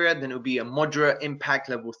specific area, then it'll be a moderate impact,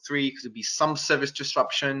 level 3, because it'll be some service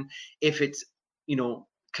disruption. If it's, you know,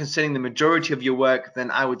 considering the majority of your work, then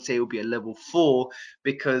I would say it will be a level 4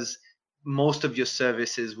 because most of your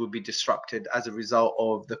services will be disrupted as a result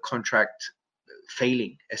of the contract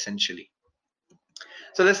failing, essentially.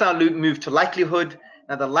 So let's now move to likelihood.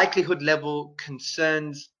 Now, the likelihood level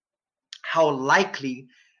concerns how likely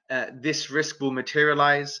this risk will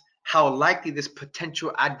materialize, how likely this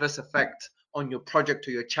potential adverse effect on your project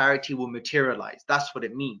or your charity will materialize. That's what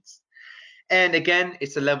it means. And again,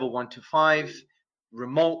 it's a level 1 to 5.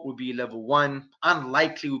 Remote would be level 1,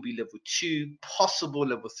 unlikely would be level 2, possible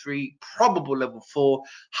level 3, probable level 4,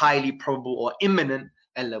 highly probable or imminent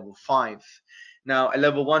at level 5. Now, a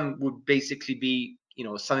level 1 would basically be,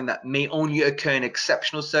 something that may only occur in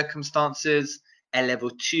exceptional circumstances. A level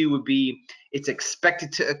 2 would be it's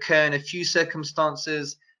expected to occur in a few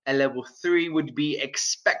circumstances. A level 3 would be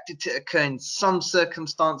expected to occur in some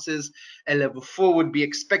circumstances. A level 4 would be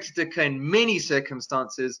expected to occur in many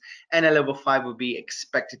circumstances. And a level 5 would be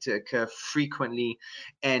expected to occur frequently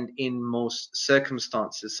and in most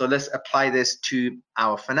circumstances. So let's apply this to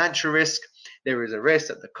our financial risk. There is a risk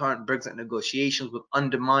that the current Brexit negotiations will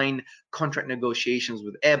undermine contract negotiations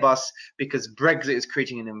with Airbus because Brexit is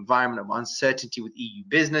creating an environment of uncertainty with EU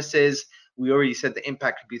businesses. We already said the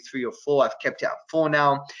impact would be 3 or 4. I've kept it at 4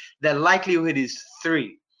 now. The likelihood is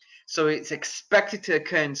 3. So it's expected to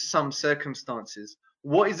occur in some circumstances.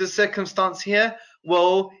 What is the circumstance here?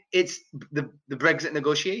 Well, it's the Brexit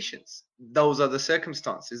negotiations. Those are the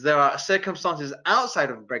circumstances. There are circumstances outside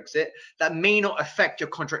of Brexit that may not affect your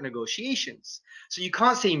contract negotiations. So you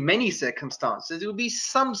can't say many circumstances. It will be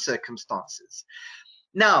some circumstances.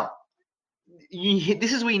 Now,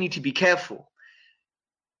 this is where you need to be careful.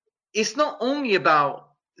 It's not only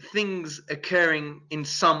about things occurring in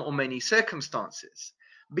some or many circumstances,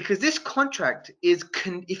 because this contract is,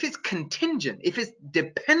 if it's contingent, if it's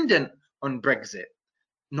dependent on Brexit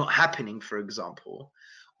not happening, for example,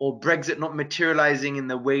 or Brexit not materializing in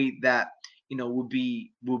the way that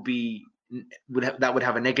that would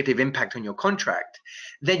have a negative impact on your contract,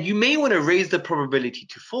 then you may want to raise the probability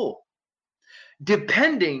to 4,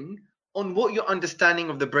 depending on what your understanding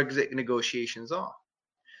of the Brexit negotiations are.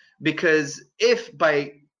 Because if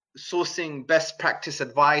by sourcing best practice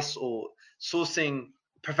advice or sourcing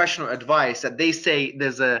professional advice that they say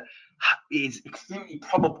it's extremely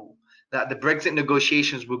probable that the Brexit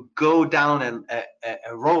negotiations will go down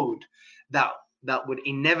a road that would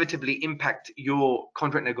inevitably impact your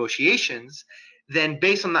contract negotiations, then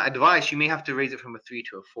based on that advice, you may have to raise it from a 3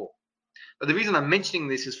 to a 4. But the reason I'm mentioning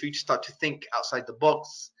this is for you to start to think outside the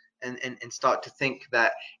box and start to think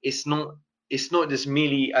that it's not just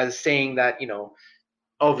merely as saying that,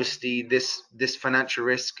 obviously this financial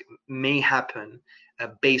risk may happen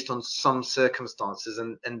based on some circumstances,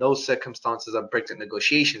 and those circumstances are Brexit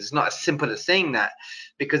negotiations. It's not as simple as saying that,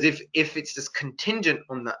 because if it's just contingent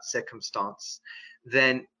on that circumstance,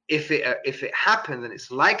 then if it happens and it's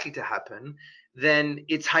likely to happen, then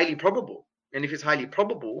it's highly probable. And if it's highly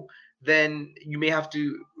probable, then you may have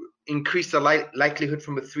to increase the likelihood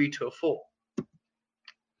from a 3 to a 4.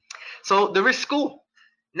 So the risk score.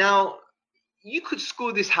 Now, you could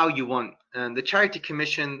score this how you want. The Charity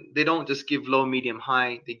Commission, they don't just give low, medium,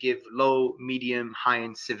 high. They give low, medium, high,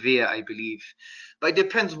 and severe, I believe. But it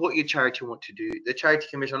depends what your charity want to do. The Charity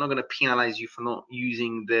Commission are not going to penalize you for not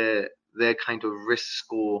using their kind of risk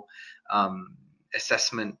score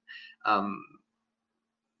assessment.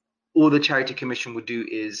 All the Charity Commission would do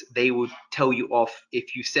is they would tell you off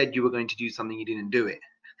if you said you were going to do something, you didn't do it.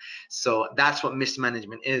 So that's what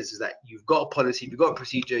mismanagement is that you've got a policy, you've got a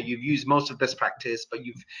procedure, you've used most of best practice, but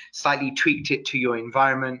you've slightly tweaked it to your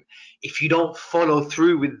environment. If you don't follow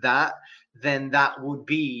through with that, then that would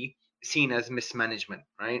be seen as mismanagement,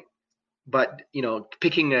 right? But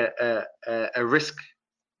picking a risk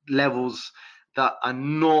levels that are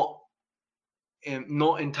not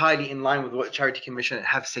entirely in line with what Charity Commission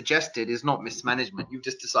have suggested is not mismanagement. You've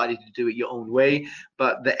just decided to do it your own way,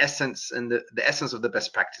 but the essence and the essence of the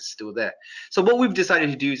best practice is still there. So what we've decided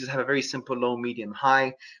to do is just have a very simple low, medium,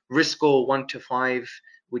 high. Risk score 1 to 5,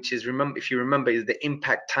 which is, if you remember, is the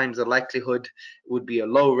impact times the likelihood, would be a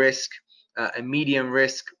low risk. A medium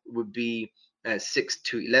risk would be 6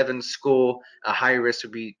 to 11 score. A high risk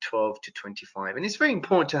would be 12 to 25. And it's very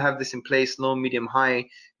important to have this in place: low, medium, high,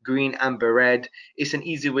 green, amber, red. It's an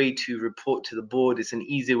easy way to report to the board. It's an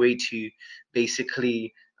easy way to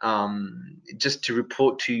basically just to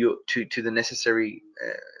report to the necessary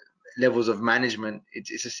levels of management.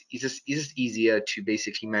 It's just easier to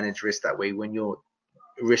basically manage risk that way when you're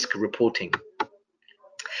risk reporting.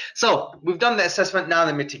 So we've done the assessment, now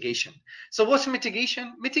the mitigation. So what's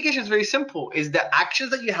mitigation? Mitigation is very simple. It's the actions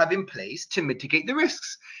that you have in place to mitigate the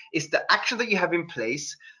risks. It's the action that you have in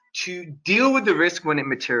place to deal with the risk when it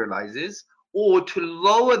materializes, or to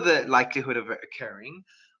lower the likelihood of it occurring,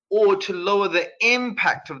 or to lower the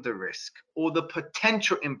impact of the risk, or the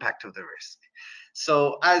potential impact of the risk.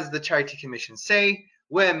 So as the Charity Commission say,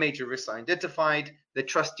 Where major risks are identified, the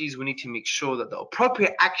trustees will need to make sure that the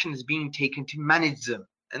appropriate action is being taken to manage them.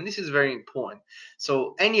 And this is very important.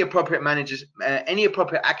 So any appropriate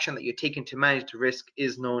action that you're taking to manage the risk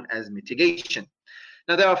is known as mitigation.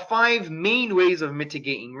 Now, there are 5 main ways of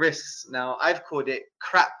mitigating risks. Now, I've called it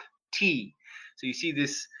crap tea. So you see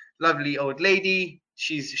this lovely old lady.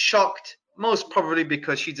 She's shocked, most probably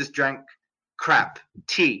because she just drank crap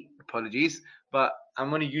tea. Apologies, but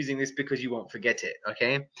I'm only using this because you won't forget it,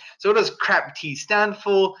 okay? So what does crap tea stand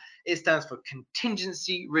for? It stands for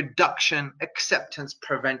contingency, reduction, acceptance,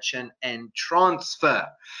 prevention, and transfer.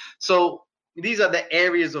 So these are the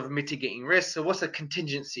areas of mitigating risk. So what's a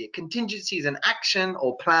contingency? A contingency is an action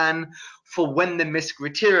or plan for when the risk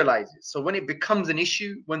materializes. So when it becomes an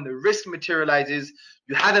issue, when the risk materializes,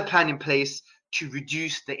 you have a plan in place to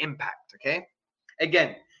reduce the impact, okay?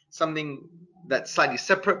 Again, something that's slightly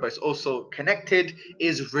separate but it's also connected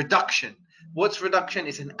is reduction. What's reduction?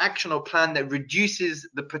 It's an action or plan that reduces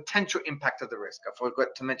the potential impact of the risk. I forgot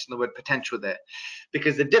to mention the word potential there,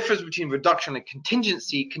 because the difference between reduction and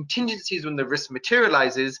contingency is when the risk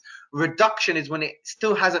materializes. Reduction is when it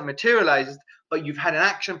still hasn't materialized, but you've had an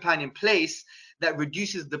action plan in place that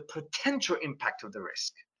reduces the potential impact of the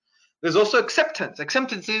risk. There's also acceptance.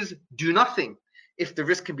 Acceptance is do nothing. If the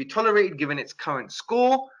risk can be tolerated given its current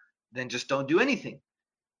score, then just don't do anything.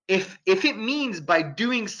 If it means by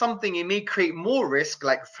doing something it may create more risk,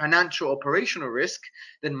 like financial operational risk,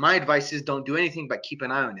 then my advice is don't do anything but keep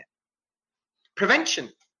an eye on it. Prevention.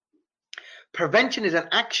 Prevention is an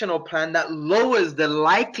action or plan that lowers the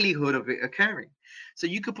likelihood of it occurring. So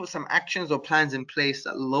you could put some actions or plans in place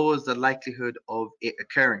that lowers the likelihood of it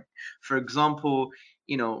occurring. For example,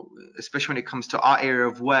 especially when it comes to our area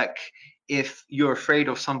of work, if you're afraid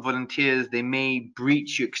of some volunteers, they may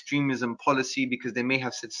breach your extremism policy because they may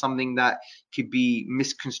have said something that could be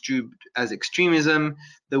misconstrued as extremism.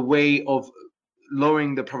 The way of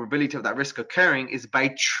lowering the probability of that risk occurring is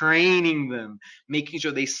by training them, making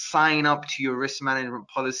sure they sign up to your risk management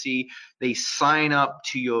policy, they sign up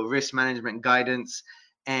to your risk management guidance,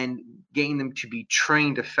 and getting them to be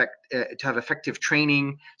trained to have effective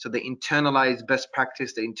training, so they internalize best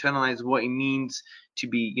practice, they internalize what it means to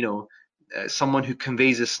be someone who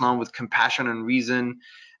conveys Islam with compassion and reason,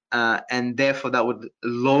 and therefore that would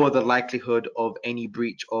lower the likelihood of any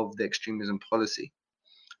breach of the extremism policy.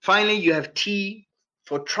 Finally, you have T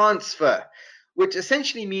for transfer, which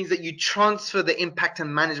essentially means that you transfer the impact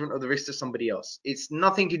and management of the risk to somebody else. It's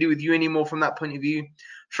nothing to do with you anymore from that point of view.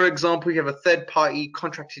 For example, you have a third party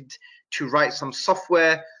contracted to write some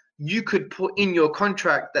software. You could put in your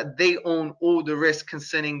contract that they own all the risk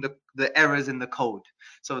concerning the errors in the code.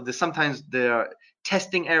 So sometimes there are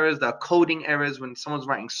testing errors, there are coding errors when someone's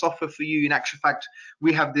writing software for you. In actual fact,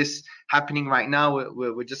 we have this happening right now.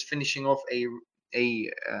 We're just finishing off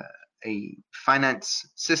a finance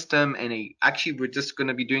system, and actually we're just going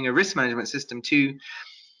to be doing a risk management system too.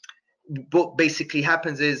 What basically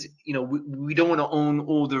happens is, we don't want to own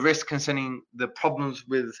all the risk concerning the problems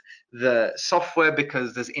with the software,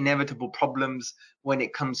 because there's inevitable problems when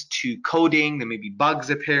it comes to coding. There may be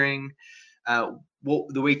bugs appearing.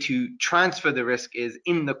 The way to transfer the risk is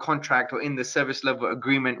in the contract or in the service level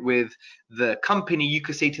agreement with the company. You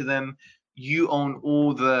could say to them, you own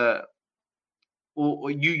all the,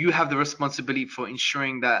 or you have the responsibility for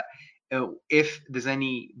ensuring that if there's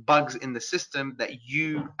any bugs in the system, that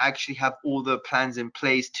you actually have all the plans in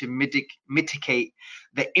place to mitigate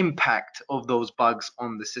the impact of those bugs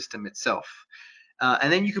on the system itself.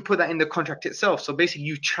 And then you could put that in the contract itself. So basically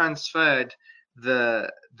you've transferred the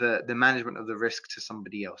management of the risk to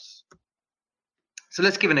somebody else. So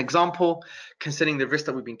let's give an example concerning the risk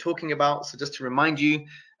that we've been talking about. So just to remind you,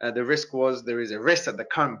 the risk was, there is a risk that the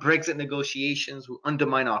current Brexit negotiations will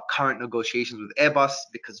undermine our current negotiations with Airbus,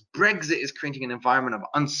 because Brexit is creating an environment of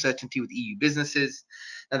uncertainty with EU businesses.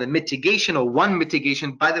 Now the mitigation, or one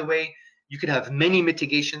mitigation, by the way, you could have many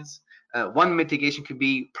mitigations. One mitigation could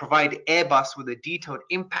be provide Airbus with a detailed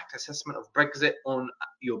impact assessment of Brexit on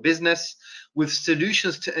your business, with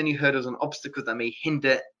solutions to any hurdles and obstacles that may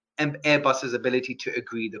hinder Airbus's ability to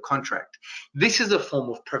agree the contract. This is a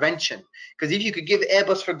form of prevention, because if you could give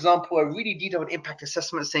Airbus, for example, a really detailed impact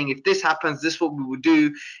assessment saying, if this happens, this is what we will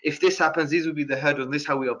do. If this happens, these will be the hurdles, and this is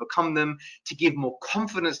how we overcome them, to give more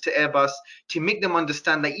confidence to Airbus, to make them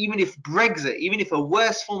understand that even if a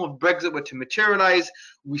worse form of Brexit were to materialize,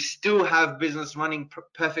 we still have business running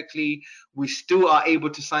perfectly. We still are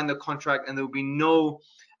able to sign the contract, and there will be no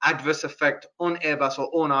adverse effect on Airbus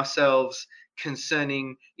or on ourselves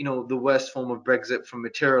concerning the worst form of Brexit from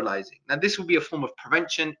materializing. Now this will be a form of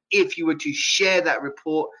prevention if you were to share that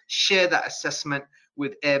report, share that assessment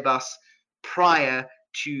with Airbus prior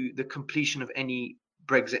to the completion of any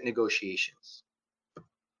Brexit negotiations.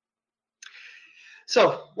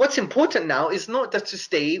 So what's important now is not just to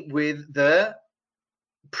stay with the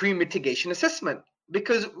pre-mitigation assessment,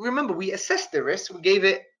 because remember, we assessed the risk, we gave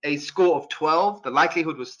it a score of 12, the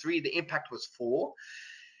likelihood was 3, the impact was 4,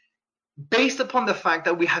 based upon the fact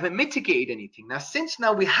that we haven't mitigated anything. Now, since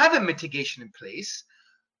now we have a mitigation in place,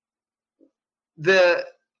 the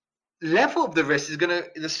level of the risk is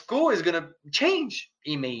the score is gonna change.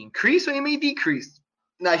 It may increase or it may decrease.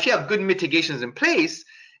 Now, if you have good mitigations in place,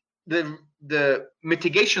 the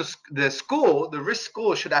risk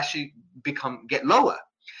score should actually get lower.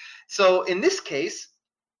 So in this case,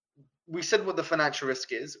 we said what the financial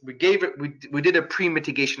risk is. We did a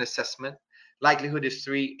pre-mitigation assessment. Likelihood is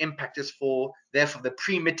 3, impact is 4, therefore the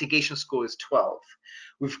pre-mitigation score is 12.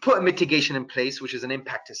 We've put a mitigation in place, which is an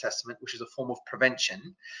impact assessment, which is a form of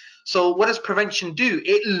prevention. So what does prevention do?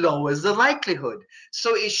 It lowers the likelihood.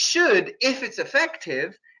 So it should, if it's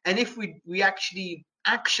effective, and if we actually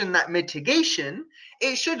action that mitigation,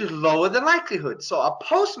 it should lower the likelihood. So our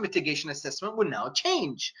post-mitigation assessment will now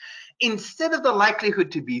change. Instead of the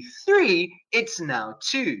likelihood to be 3, it's now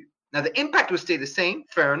 2. Now the impact will stay the same,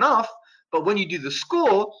 fair enough, but when you do the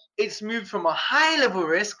score, it's moved from a high level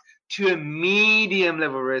risk to a medium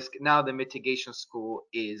level risk. Now the mitigation score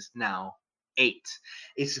is now 8.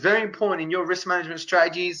 It's very important in your risk management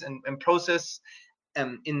strategies and process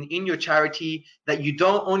in your charity that you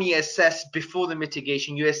don't only assess before the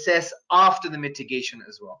mitigation, you assess after the mitigation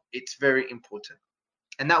as well. It's very important.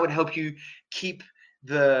 And that would help you keep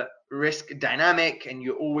the risk dynamic, and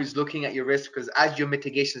you're always looking at your risk, because as your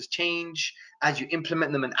mitigations change, as you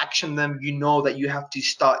implement them and action them, you know that you have to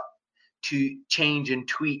start to change and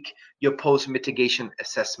tweak your post-mitigation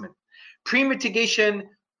assessment. Pre-mitigation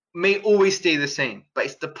may always stay the same, but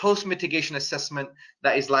it's the post-mitigation assessment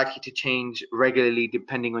that is likely to change regularly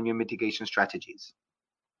depending on your mitigation strategies.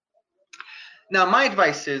 Now, my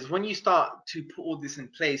advice is when you start to put all this in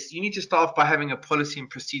place, you need to start off by having a policy and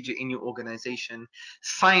procedure in your organization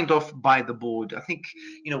signed off by the board. I think,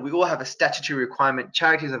 we all have a statutory requirement.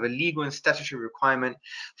 Charities have a legal and statutory requirement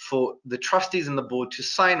for the trustees and the board to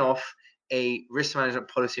sign off a risk management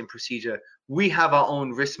policy and procedure. We have our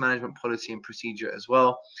own risk management policy and procedure as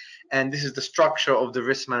well. And this is the structure of the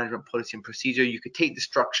risk management policy and procedure. You could take the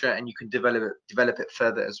structure and you can develop it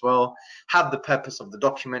further as well. Have the purpose of the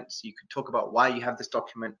document. So you can talk about why you have this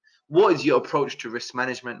document. What is your approach to risk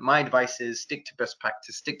management? My advice is stick to best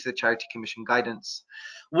practice, stick to the Charity Commission guidance.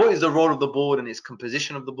 What is the role of the board and its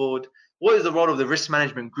composition of the board? What is the role of the risk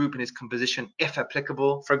management group and its composition, if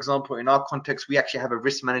applicable? For example, in our context, we actually have a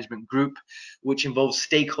risk management group, which involves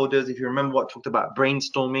stakeholders. If you remember what I talked about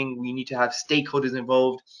brainstorming, we need to have stakeholders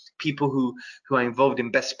involved, people who are involved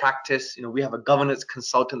in best practice. We have a governance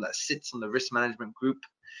consultant that sits on the risk management group.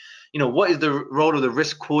 What is the role of the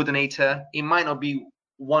risk coordinator? It might not be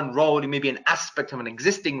one role, it may be an aspect of an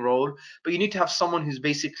existing role, but you need to have someone who's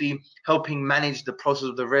basically helping manage the process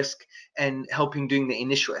of the risk and helping doing the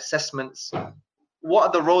initial assessments. What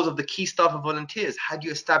are the roles of the key staff and volunteers? How do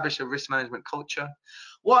you establish a risk management culture?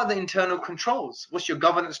 What are the internal controls? What's your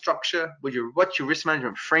governance structure? What's your risk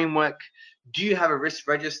management framework? Do you have a risk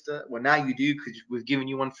register? Well, now you do, because we've given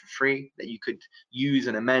you one for free that you could use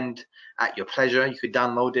and amend at your pleasure. You could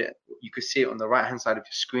download it. You could see it on the right-hand side of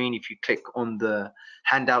your screen if you click on the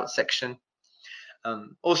handout section.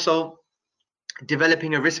 Also,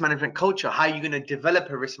 developing a risk management culture. How are you going to develop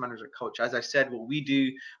a risk management culture? As I said, what we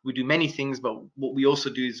do many things, but what we also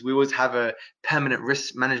do is we always have a permanent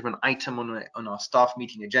risk management item on our staff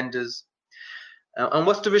meeting agendas. And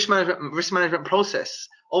what's the risk management process?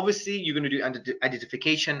 Obviously, you're going to do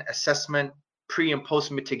identification, assessment, pre and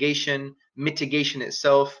post mitigation, mitigation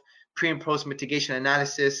itself, pre and post mitigation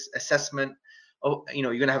analysis, assessment.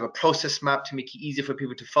 You're going to have a process map to make it easier for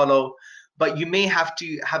people to follow. But you may have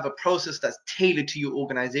to have a process that's tailored to your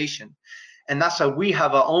organization. And that's why we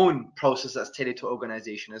have our own process that's tailored to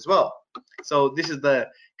organization as well. So this is the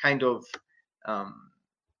kind of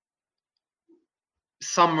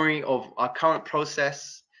summary of our current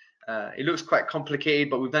process. It looks quite complicated,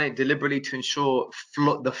 but we've done it deliberately to ensure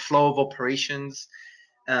the flow of operations.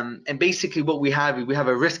 And basically what we have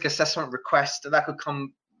a risk assessment request that could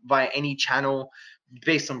come via any channel,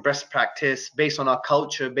 based on best practice, based on our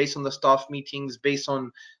culture, based on the staff meetings, based on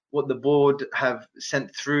what the board have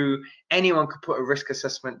sent through. Anyone could put a risk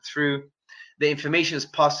assessment through. The information is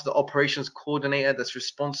passed to the operations coordinator that's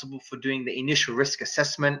responsible for doing the initial risk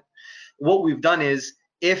assessment. What we've done is,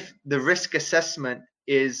 if the risk assessment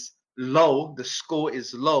is low, the score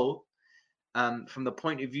is low, from the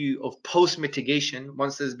point of view of post mitigation,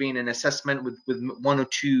 once there's been an assessment with one or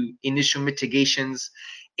two initial mitigations,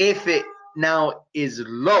 if it now is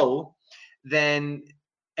low, then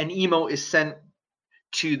an email is sent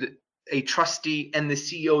to a trustee and the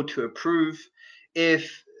CEO to approve.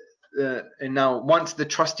 If and now once the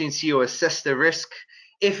trustee and CEO assess the risk,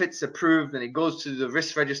 if it's approved, then it goes to the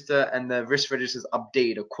risk register and the risk register is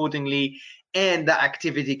updated accordingly, and the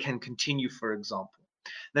activity can continue, for example.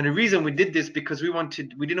 Now the reason we did this because we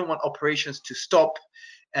didn't want operations to stop,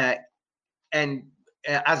 and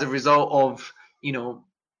as a result of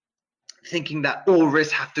thinking that all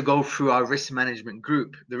risks have to go through our risk management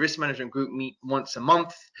group. The risk management group meet once a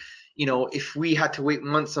month. If we had to wait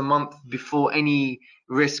once a month before any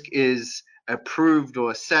risk is approved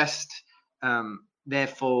or assessed,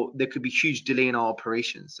 therefore there could be huge delay in our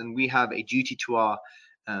operations, and we have a duty to our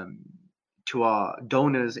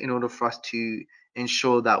donors in order for us to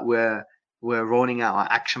ensure that we're rolling out our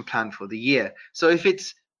action plan for the year. So if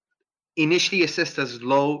it's initially assessed as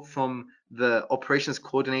low from the operations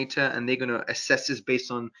coordinator, and they're going to assess this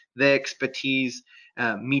based on their expertise,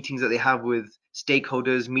 meetings that they have with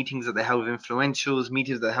stakeholders, meetings that they have with influentials,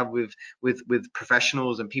 meetings that they have with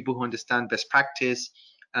professionals and people who understand best practice,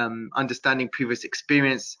 understanding previous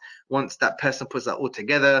experience. Once that person puts that all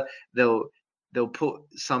together, they'll put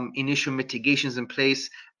some initial mitigations in place.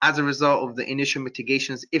 As a result of the initial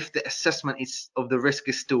mitigations, if the assessment of the risk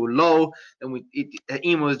is still low, then an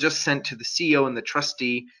email is just sent to the CEO and the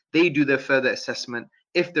trustee. They do their further assessment.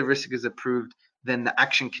 If the risk is approved, then the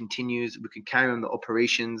action continues. We can carry on the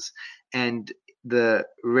operations, and the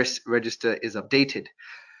risk register is updated.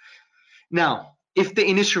 Now, if the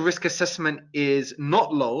initial risk assessment is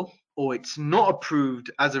not low, or it's not approved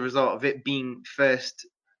as a result of it being first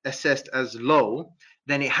assessed as low,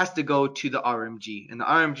 then it has to go to the RMG, and the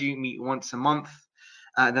RMG meet once a month.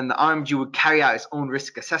 Then the RMG would carry out its own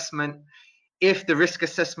risk assessment. If the risk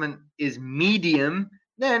assessment is medium,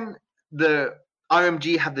 then the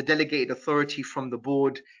RMG have the delegated authority from the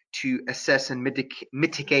board to assess and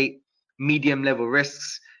mitigate medium level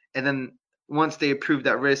risks. And then once they approve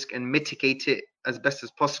that risk and mitigate it as best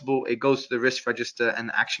as possible, it goes to the risk register and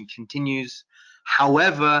the action continues.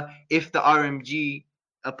 However, if the RMG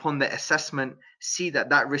upon the assessment see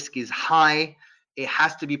that risk is high, it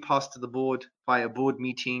has to be passed to the board by a board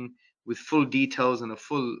meeting with full details and a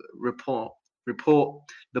full report.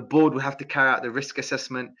 The board will have to carry out the risk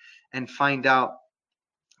assessment and find out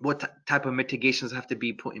what type of mitigations have to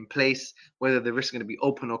be put in place, whether the risk is going to be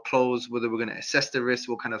open or closed, whether we're going to assess the risk,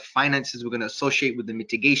 what kind of finances we're going to associate with the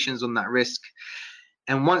mitigations on that risk.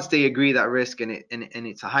 And once they agree that risk and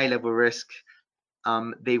it's a high level risk,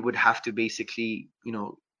 they would have to basically,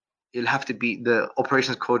 it'll have to be the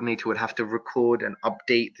operations coordinator would have to record and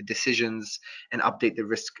update the decisions and update the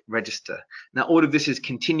risk register. Now, all of this is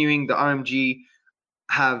continuing. The RMG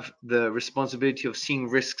have the responsibility of seeing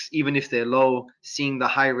risks, even if they're low, seeing the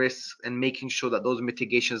high risks and making sure that those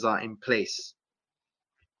mitigations are in place.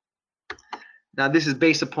 Now, this is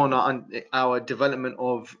based upon our development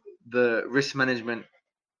of the risk management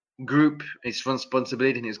group, its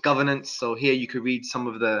responsibility and its governance. So here you could read some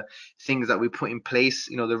of the things that we put in place.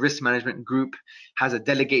 The risk management group has a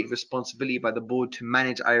delegated responsibility by the board to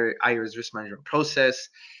manage IRA's risk management process,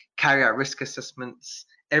 carry out risk assessments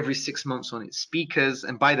every 6 months on its speakers.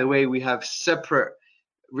 And by the way, we have separate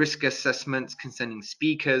risk assessments concerning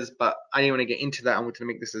speakers, but I didn't want to get into that. I wanted to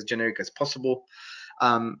make this as generic as possible.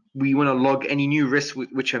 We want to log any new risks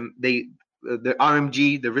which the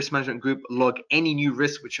RMG, the risk management group, log any new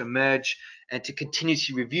risks which emerge, and to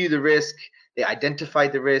continuously review the risk. They identify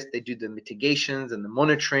the risk, they do the mitigations and the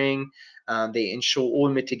monitoring, they ensure all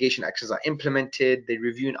mitigation actions are implemented, they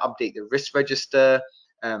review and update the risk register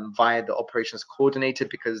via the operations coordinator,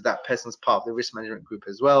 because that person's part of the risk management group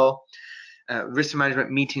as well. Risk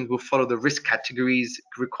management meetings will follow the risk categories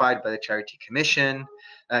required by the Charity Commission.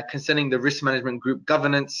 Concerning the risk management group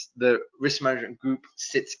governance, the risk management group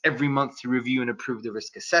sits every month to review and approve the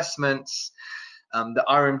risk assessments. The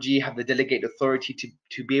RMG have the delegated authority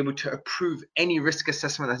to be able to approve any risk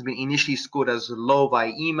assessment that has been initially scored as low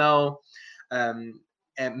by email. And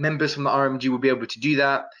members from the RMG will be able to do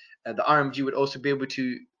that. The RMG would also be able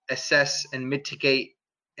to assess and mitigate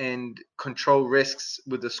and control risks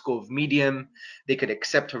with a score of medium. They could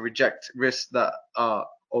accept or reject risks that are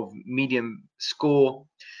of medium score.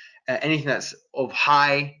 Anything that's of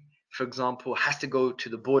high, for example, has to go to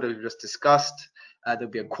the board, as we just discussed. There'll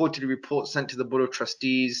be a quarterly report sent to the board of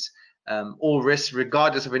trustees All risks,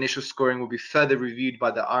 regardless of initial scoring, will be further reviewed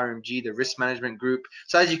by the RMG, the risk management group.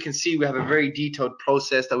 So as you can see, we have a very detailed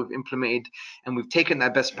process that we've implemented, and we've taken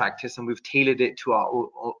that best practice and we've tailored it to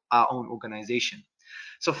our own organization.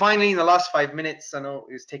 So finally, in the last 5 minutes, I know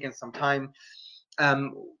it's taken some time,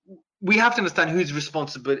 we have to understand who's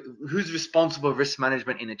responsible for risk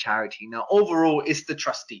management in a charity. Now, overall, it's the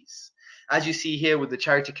trustees. As you see here with the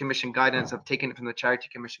Charity Commission guidance, I've taken it from the Charity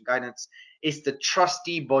Commission guidance, it's the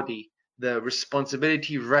trustee body. The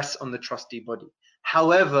responsibility rests on the trustee body.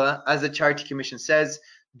 However, as the Charity Commission says,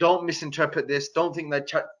 don't misinterpret this. Don't think that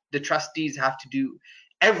the trustees have to do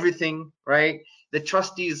everything, right? The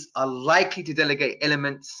trustees are likely to delegate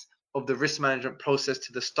elements of the risk management process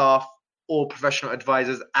to the staff or professional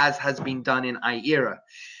advisors, as has been done in IERA.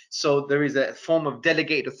 So there is a form of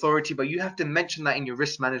delegated authority, but you have to mention that in your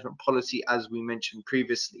risk management policy, as we mentioned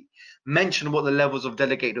previously. Mention what the levels of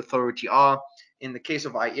delegated authority are. In the case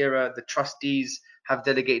of IERA, the trustees have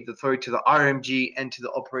delegated authority to the RMG and to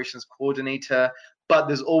the operations coordinator, but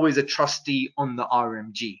there's always a trustee on the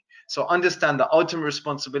RMG. So understand the ultimate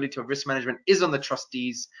responsibility of risk management is on the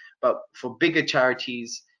trustees, but for bigger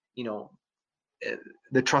charities,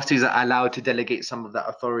 the trustees are allowed to delegate some of that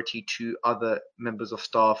authority to other members of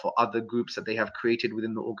staff or other groups that they have created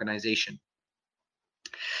within the organization.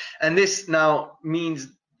 And this now means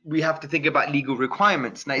we have to think about legal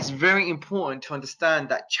requirements. Now, it's very important to understand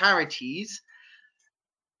that charities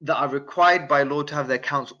that are required by law to have their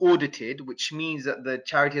accounts audited, which means that the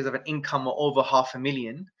charities have an income of over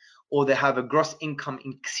 $500,000, or they have a gross income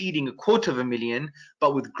exceeding $250,000,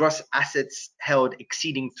 but with gross assets held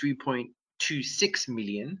exceeding $3.26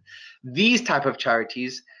 million. These type of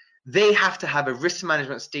charities, they have to have a risk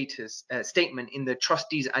management status statement in the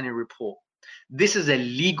trustees annual report. This is a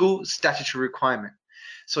legal statutory requirement.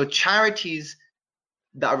 So charities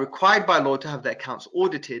that are required by law to have their accounts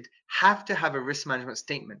audited have to have a risk management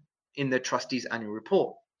statement in the trustees annual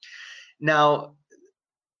report. Now,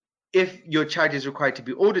 if your charity is required to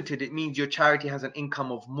be audited, it means your charity has an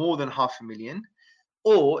income of more than $500,000,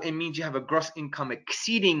 or it means you have a gross income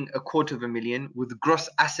exceeding $250,000 with gross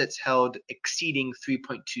assets held exceeding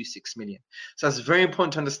 $3.26 million. So that's very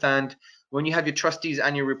important to understand when you have your trustees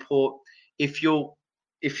annual report. If you're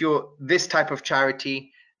this type of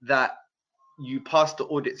charity that you pass the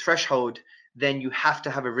audit threshold, then you have to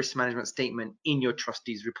have a risk management statement in your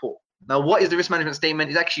trustees report. Now, what is the risk management statement?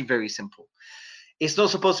 It's actually very simple. It's not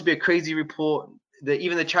supposed to be a crazy report.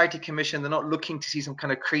 Even the Charity Commission, they're not looking to see some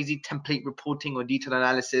kind of crazy template reporting or detailed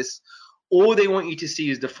analysis. All they want you to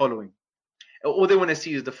see is the following. All they want to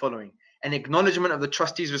see is the following: an acknowledgement of the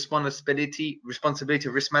trustee's responsibility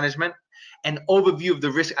of risk management, an overview of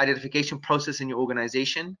the risk identification process in your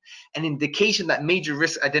organization, an indication that major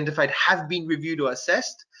risks identified have been reviewed or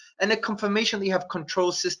assessed, and a confirmation that you have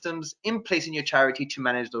control systems in place in your charity to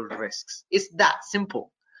manage those risks. It's that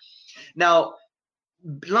simple. Now,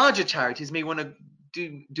 larger charities may want to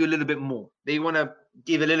do a little bit more. They want to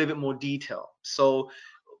give a little bit more detail. So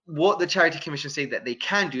what the Charity Commission say that they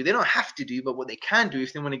can do, they don't have to do, but what they can do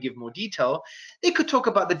if they want to give more detail, they could talk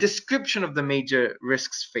about the description of the major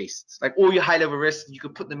risks faced. Like all your high-level risks, you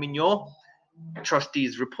could put them in your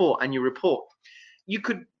trustees report and your report. You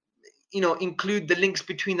could include the links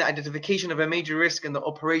between the identification of a major risk and the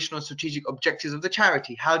operational and strategic objectives of the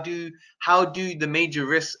charity. How do the major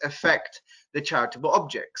risks affect the charitable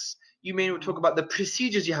objects? You may talk about the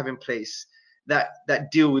procedures you have in place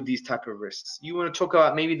that deal with these type of risks. You want to talk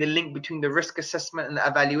about maybe the link between the risk assessment and the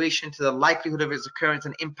evaluation to the likelihood of its occurrence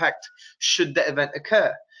and impact should the event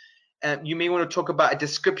occur. You may want to talk about a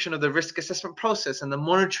description of the risk assessment process and the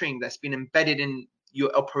monitoring that's been embedded in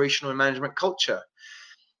your operational and management culture,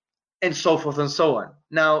 and so forth and so on.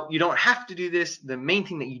 Now, you don't have to do this. The main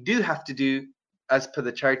thing that you do have to do, as per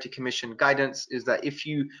the Charity Commission guidance, is that if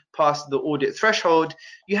you pass the audit threshold,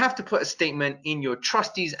 you have to put a statement in your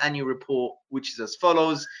trustees annual report, which is as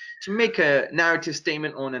follows: to make a narrative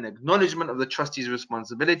statement on an acknowledgement of the trustees'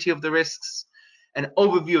 responsibility of the risks, an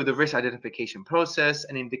overview of the risk identification process,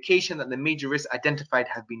 an indication that the major risks identified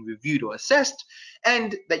have been reviewed or assessed,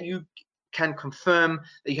 and that you can confirm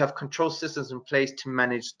that you have control systems in place to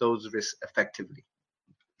manage those risks effectively.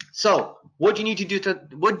 So what do you need to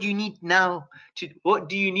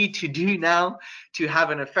do now to have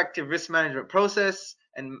an effective risk management process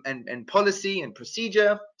and policy and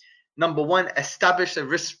procedure? Number one, establish a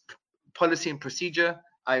risk policy and procedure.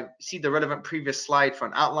 I see the relevant previous slide for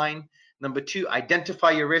an outline. Number two,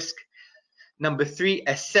 identify your risk. Number three,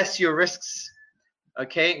 assess your risks.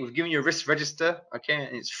 Okay, we've given you a risk register, okay,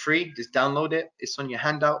 and it's free. Just download it. It's on your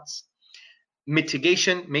handouts.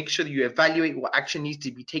 Mitigation, make sure that you evaluate what action needs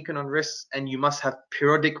to be taken on risks, and you must have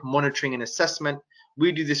periodic monitoring and assessment.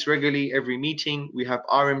 We do this regularly every meeting. We have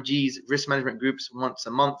RMGs, risk management groups, once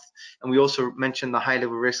a month, and we also mention the high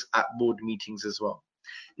level risks at board meetings as well.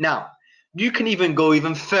 Now, you can even go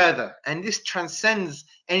even further, and this transcends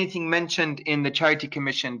anything mentioned in the Charity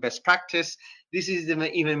Commission best practice. This is an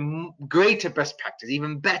even greater best practice,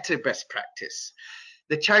 even better best practice.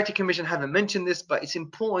 The Charity Commission haven't mentioned this, but it's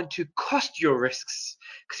important to cost your risks.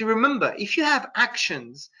 Because remember, if you have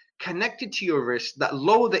actions connected to your risk that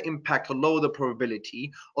lower the impact or lower the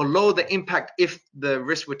probability or lower the impact if the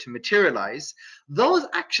risk were to materialize, those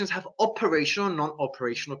actions have operational and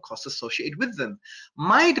non-operational costs associated with them.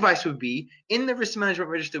 My advice would be, in the risk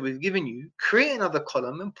management register we've given you, create another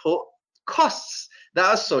column and put costs that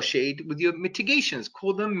are associated with your mitigations.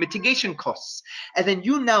 Call them mitigation costs. And then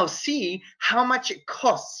you now see how much it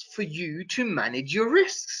costs for you to manage your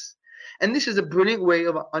risks. And this is a brilliant way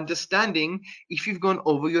of understanding if you've gone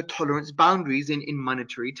over your tolerance boundaries in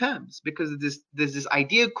monetary terms, because there's this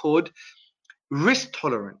idea called risk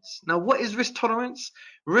tolerance. Now, what is risk tolerance?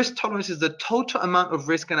 Risk tolerance is the total amount of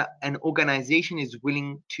risk an organization is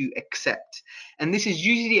willing to accept. And this is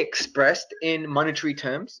usually expressed in monetary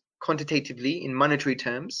terms, quantitatively in monetary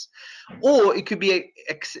terms, or it could be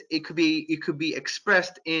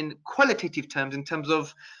expressed in qualitative terms, in terms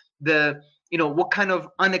of the what kind of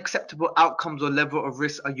unacceptable outcomes or level of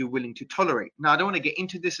risk are you willing to tolerate. Now, I don't want to get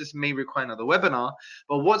into this. This may require another webinar,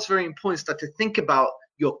 but what's very important is to think about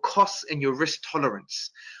your costs and your risk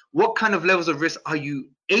tolerance. What kind of levels of risk are you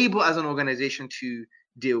able as an organization to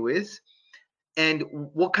deal with, and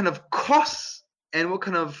what kind of costs and what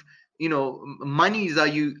kind of monies are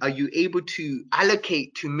you able to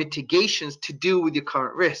allocate to mitigations to deal with your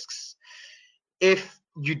current risks? If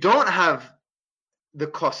you don't have the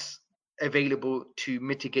costs available to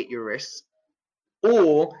mitigate your risks,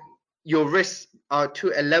 or your risks are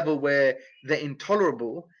to a level where they're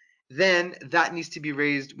intolerable, then that needs to be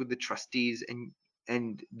raised with the trustees,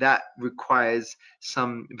 and that requires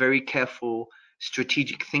some very careful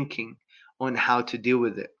strategic thinking on how to deal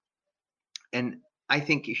with it. And I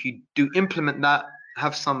think if you do implement that,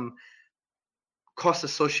 have some costs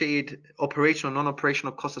associated, operational,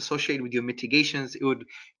 non-operational costs associated with your mitigations, it would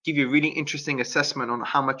give you a really interesting assessment on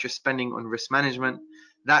how much you're spending on risk management.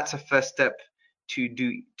 That's a first step to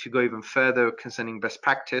go even further concerning best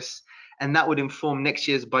practice, and that would inform next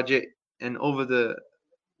year's budget. And over the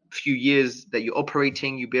few years that you're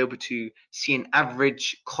operating, you'll be able to see an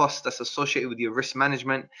average cost that's associated with your risk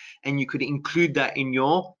management, and you could include that in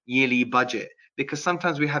your yearly budget, because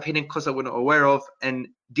sometimes we have hidden costs that we're not aware of, and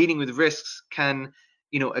dealing with risks can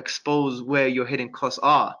expose where your hidden costs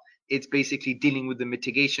are. It's basically dealing with the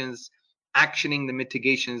mitigations, actioning the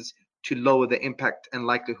mitigations to lower the impact and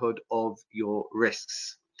likelihood of your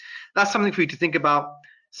risks. That's something for you to think about.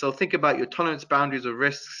 So think about your tolerance boundaries of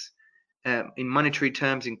risks, in monetary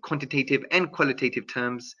terms, in quantitative and qualitative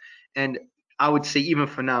terms. And I would say, even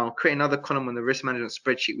for now, create another column on the risk management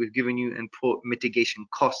spreadsheet we've given you and put mitigation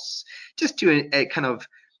costs, just to kind of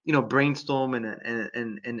brainstorm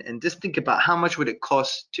and just think about how much would it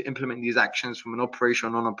cost to implement these actions from an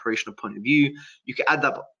operational, non-operational point of view. You can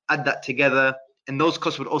add that together, and those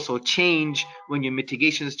costs would also change when your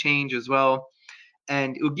mitigations change as well.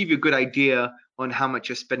 And it will give you a good idea on how much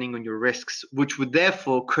you're spending on your risks, which would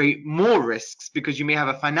therefore create more risks, because you may have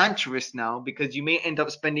a financial risk now, because you may end up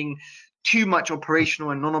spending too much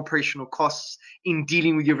operational and non-operational costs in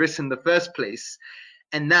dealing with your risks in the first place.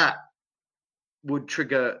 And that would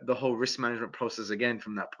trigger the whole risk management process again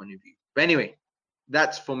from that point of view. But anyway,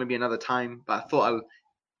 that's for maybe another time, but I thought I'll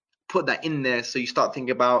put that in there so you start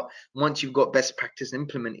thinking about, once you've got best practice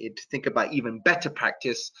implemented, to think about even better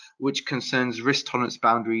practice, which concerns risk tolerance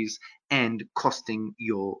boundaries and costing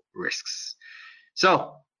your risks.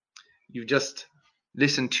 So you've just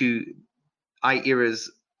listened to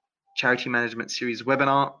iEra's charity management series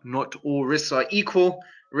webinar, Not All Risks Are Equal,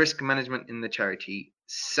 Risk Management in the Charity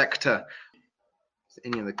Sector.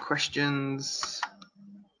 Any other questions?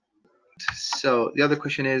 So the other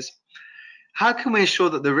question is, how can we ensure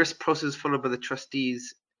that the risk process followed by the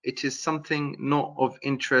trustees, it is something not of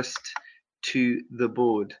interest to the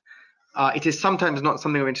board? It is sometimes not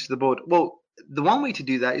something of interest to the board. Well, the one way to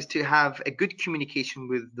do that is to have a good communication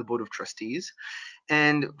with the board of trustees,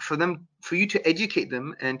 and for you to educate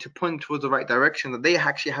them and to point towards the right direction, that they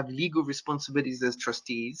actually have legal responsibilities as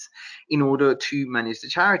trustees in order to manage the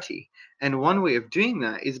charity. And one way of doing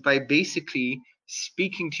that is by basically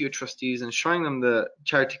speaking to your trustees and showing them the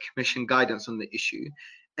Charity Commission guidance on the issue,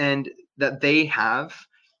 and that they have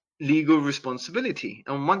legal responsibility.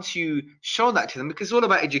 And once you show that to them, because it's all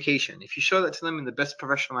about education, if you show that to them in the best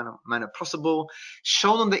professional manner possible,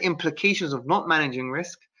 show them the implications of not managing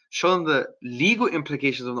risk, show them the legal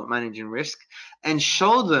implications of not managing risk, and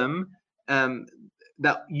show them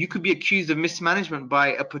that you could be accused of mismanagement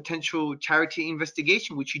by a potential charity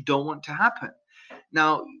investigation, which you don't want to happen.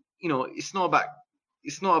 Now, it's not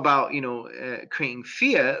about creating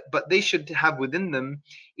fear, but they should have within them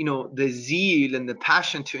the zeal and the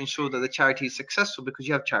passion to ensure that the charity is successful, because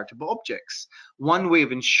you have charitable objects. One way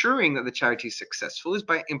of ensuring that the charity is successful is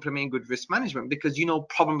by implementing good risk management, because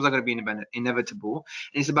problems are going to be inevitable,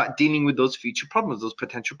 and it's about dealing with those future problems, those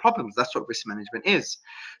potential problems. That's what risk management is.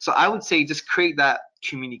 So I would say just create that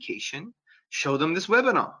communication, show them this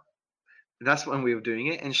webinar. That's one way of doing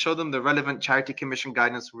it, and show them the relevant Charity Commission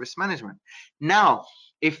guidance for risk management. Now,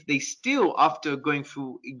 if they still, after going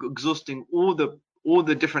through exhausting all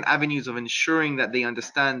the different avenues of ensuring that they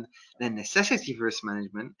understand the necessity for risk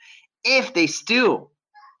management, if they still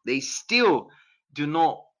do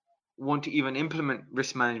not want to even implement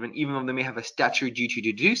risk management, even though they may have a statutory duty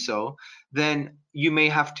to do so, then you may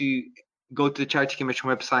have to go to the Charity Commission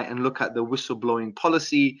website and look at the whistleblowing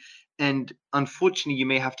policy. And unfortunately, you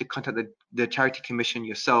may have to contact the Charity Commission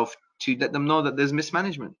yourself to let them know that there's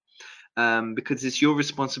mismanagement, because it's your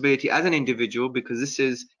responsibility as an individual, because this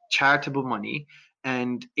is charitable money,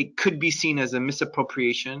 and it could be seen as a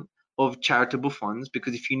misappropriation of charitable funds.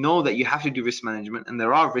 Because if you know that you have to do risk management, and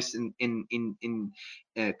there are risks in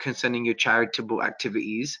concerning your charitable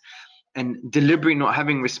activities, and deliberately not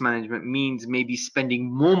having risk management means maybe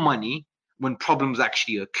spending more money when problems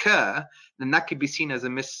actually occur, then that could be seen as a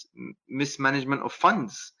mismanagement of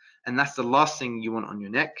funds, and that's the last thing you want on your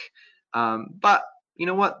neck. But you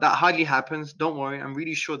know what? That hardly happens. Don't worry. I'm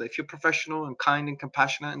really sure that if you're professional and kind and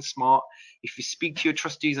compassionate and smart, if you speak to your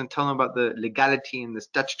trustees and tell them about the legality and the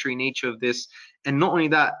statutory nature of this, and not only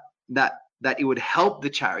that it would help the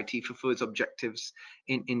charity fulfill its objectives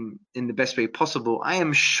in the best way possible, I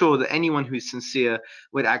am sure that anyone who's sincere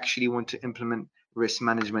would actually want to implement risk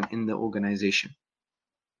management in the organization.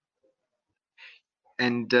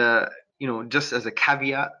 And just as a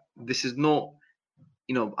caveat, this is not,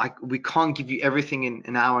 we can't give you everything in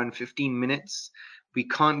an hour and 15 minutes. We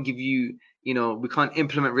can't give you, we can't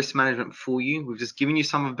implement risk management for you. We've just given you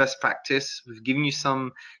some of best practice. We've given you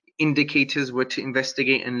some indicators where to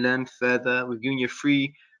investigate and learn further. We've given you a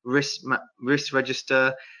free risk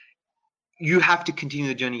register. You have to continue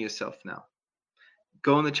the journey yourself now.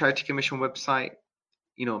 Go on the Charity Commission website.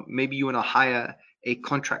 Maybe you want to hire a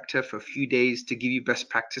contractor for a few days to give you best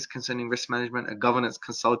practice concerning risk management, a governance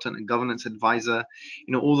consultant, a governance advisor.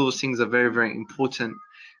 All those things are very, very important.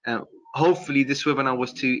 Hopefully this webinar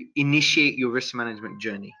was to initiate your risk management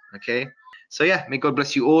journey. Okay, so yeah, may God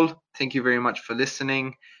bless you all. Thank you very much for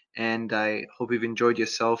listening, and I hope you've enjoyed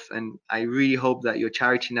yourself, and I really hope that your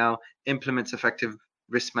charity now implements effective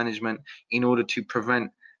risk management in order to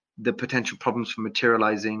prevent the potential problems from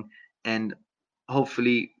materializing. And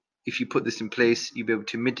hopefully, if you put this in place, you'll be able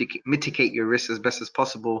to mitigate your risks as best as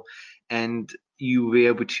possible, and you'll be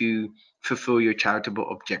able to fulfill your charitable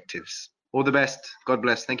objectives. All the best. God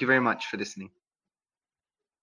bless. Thank you very much for listening.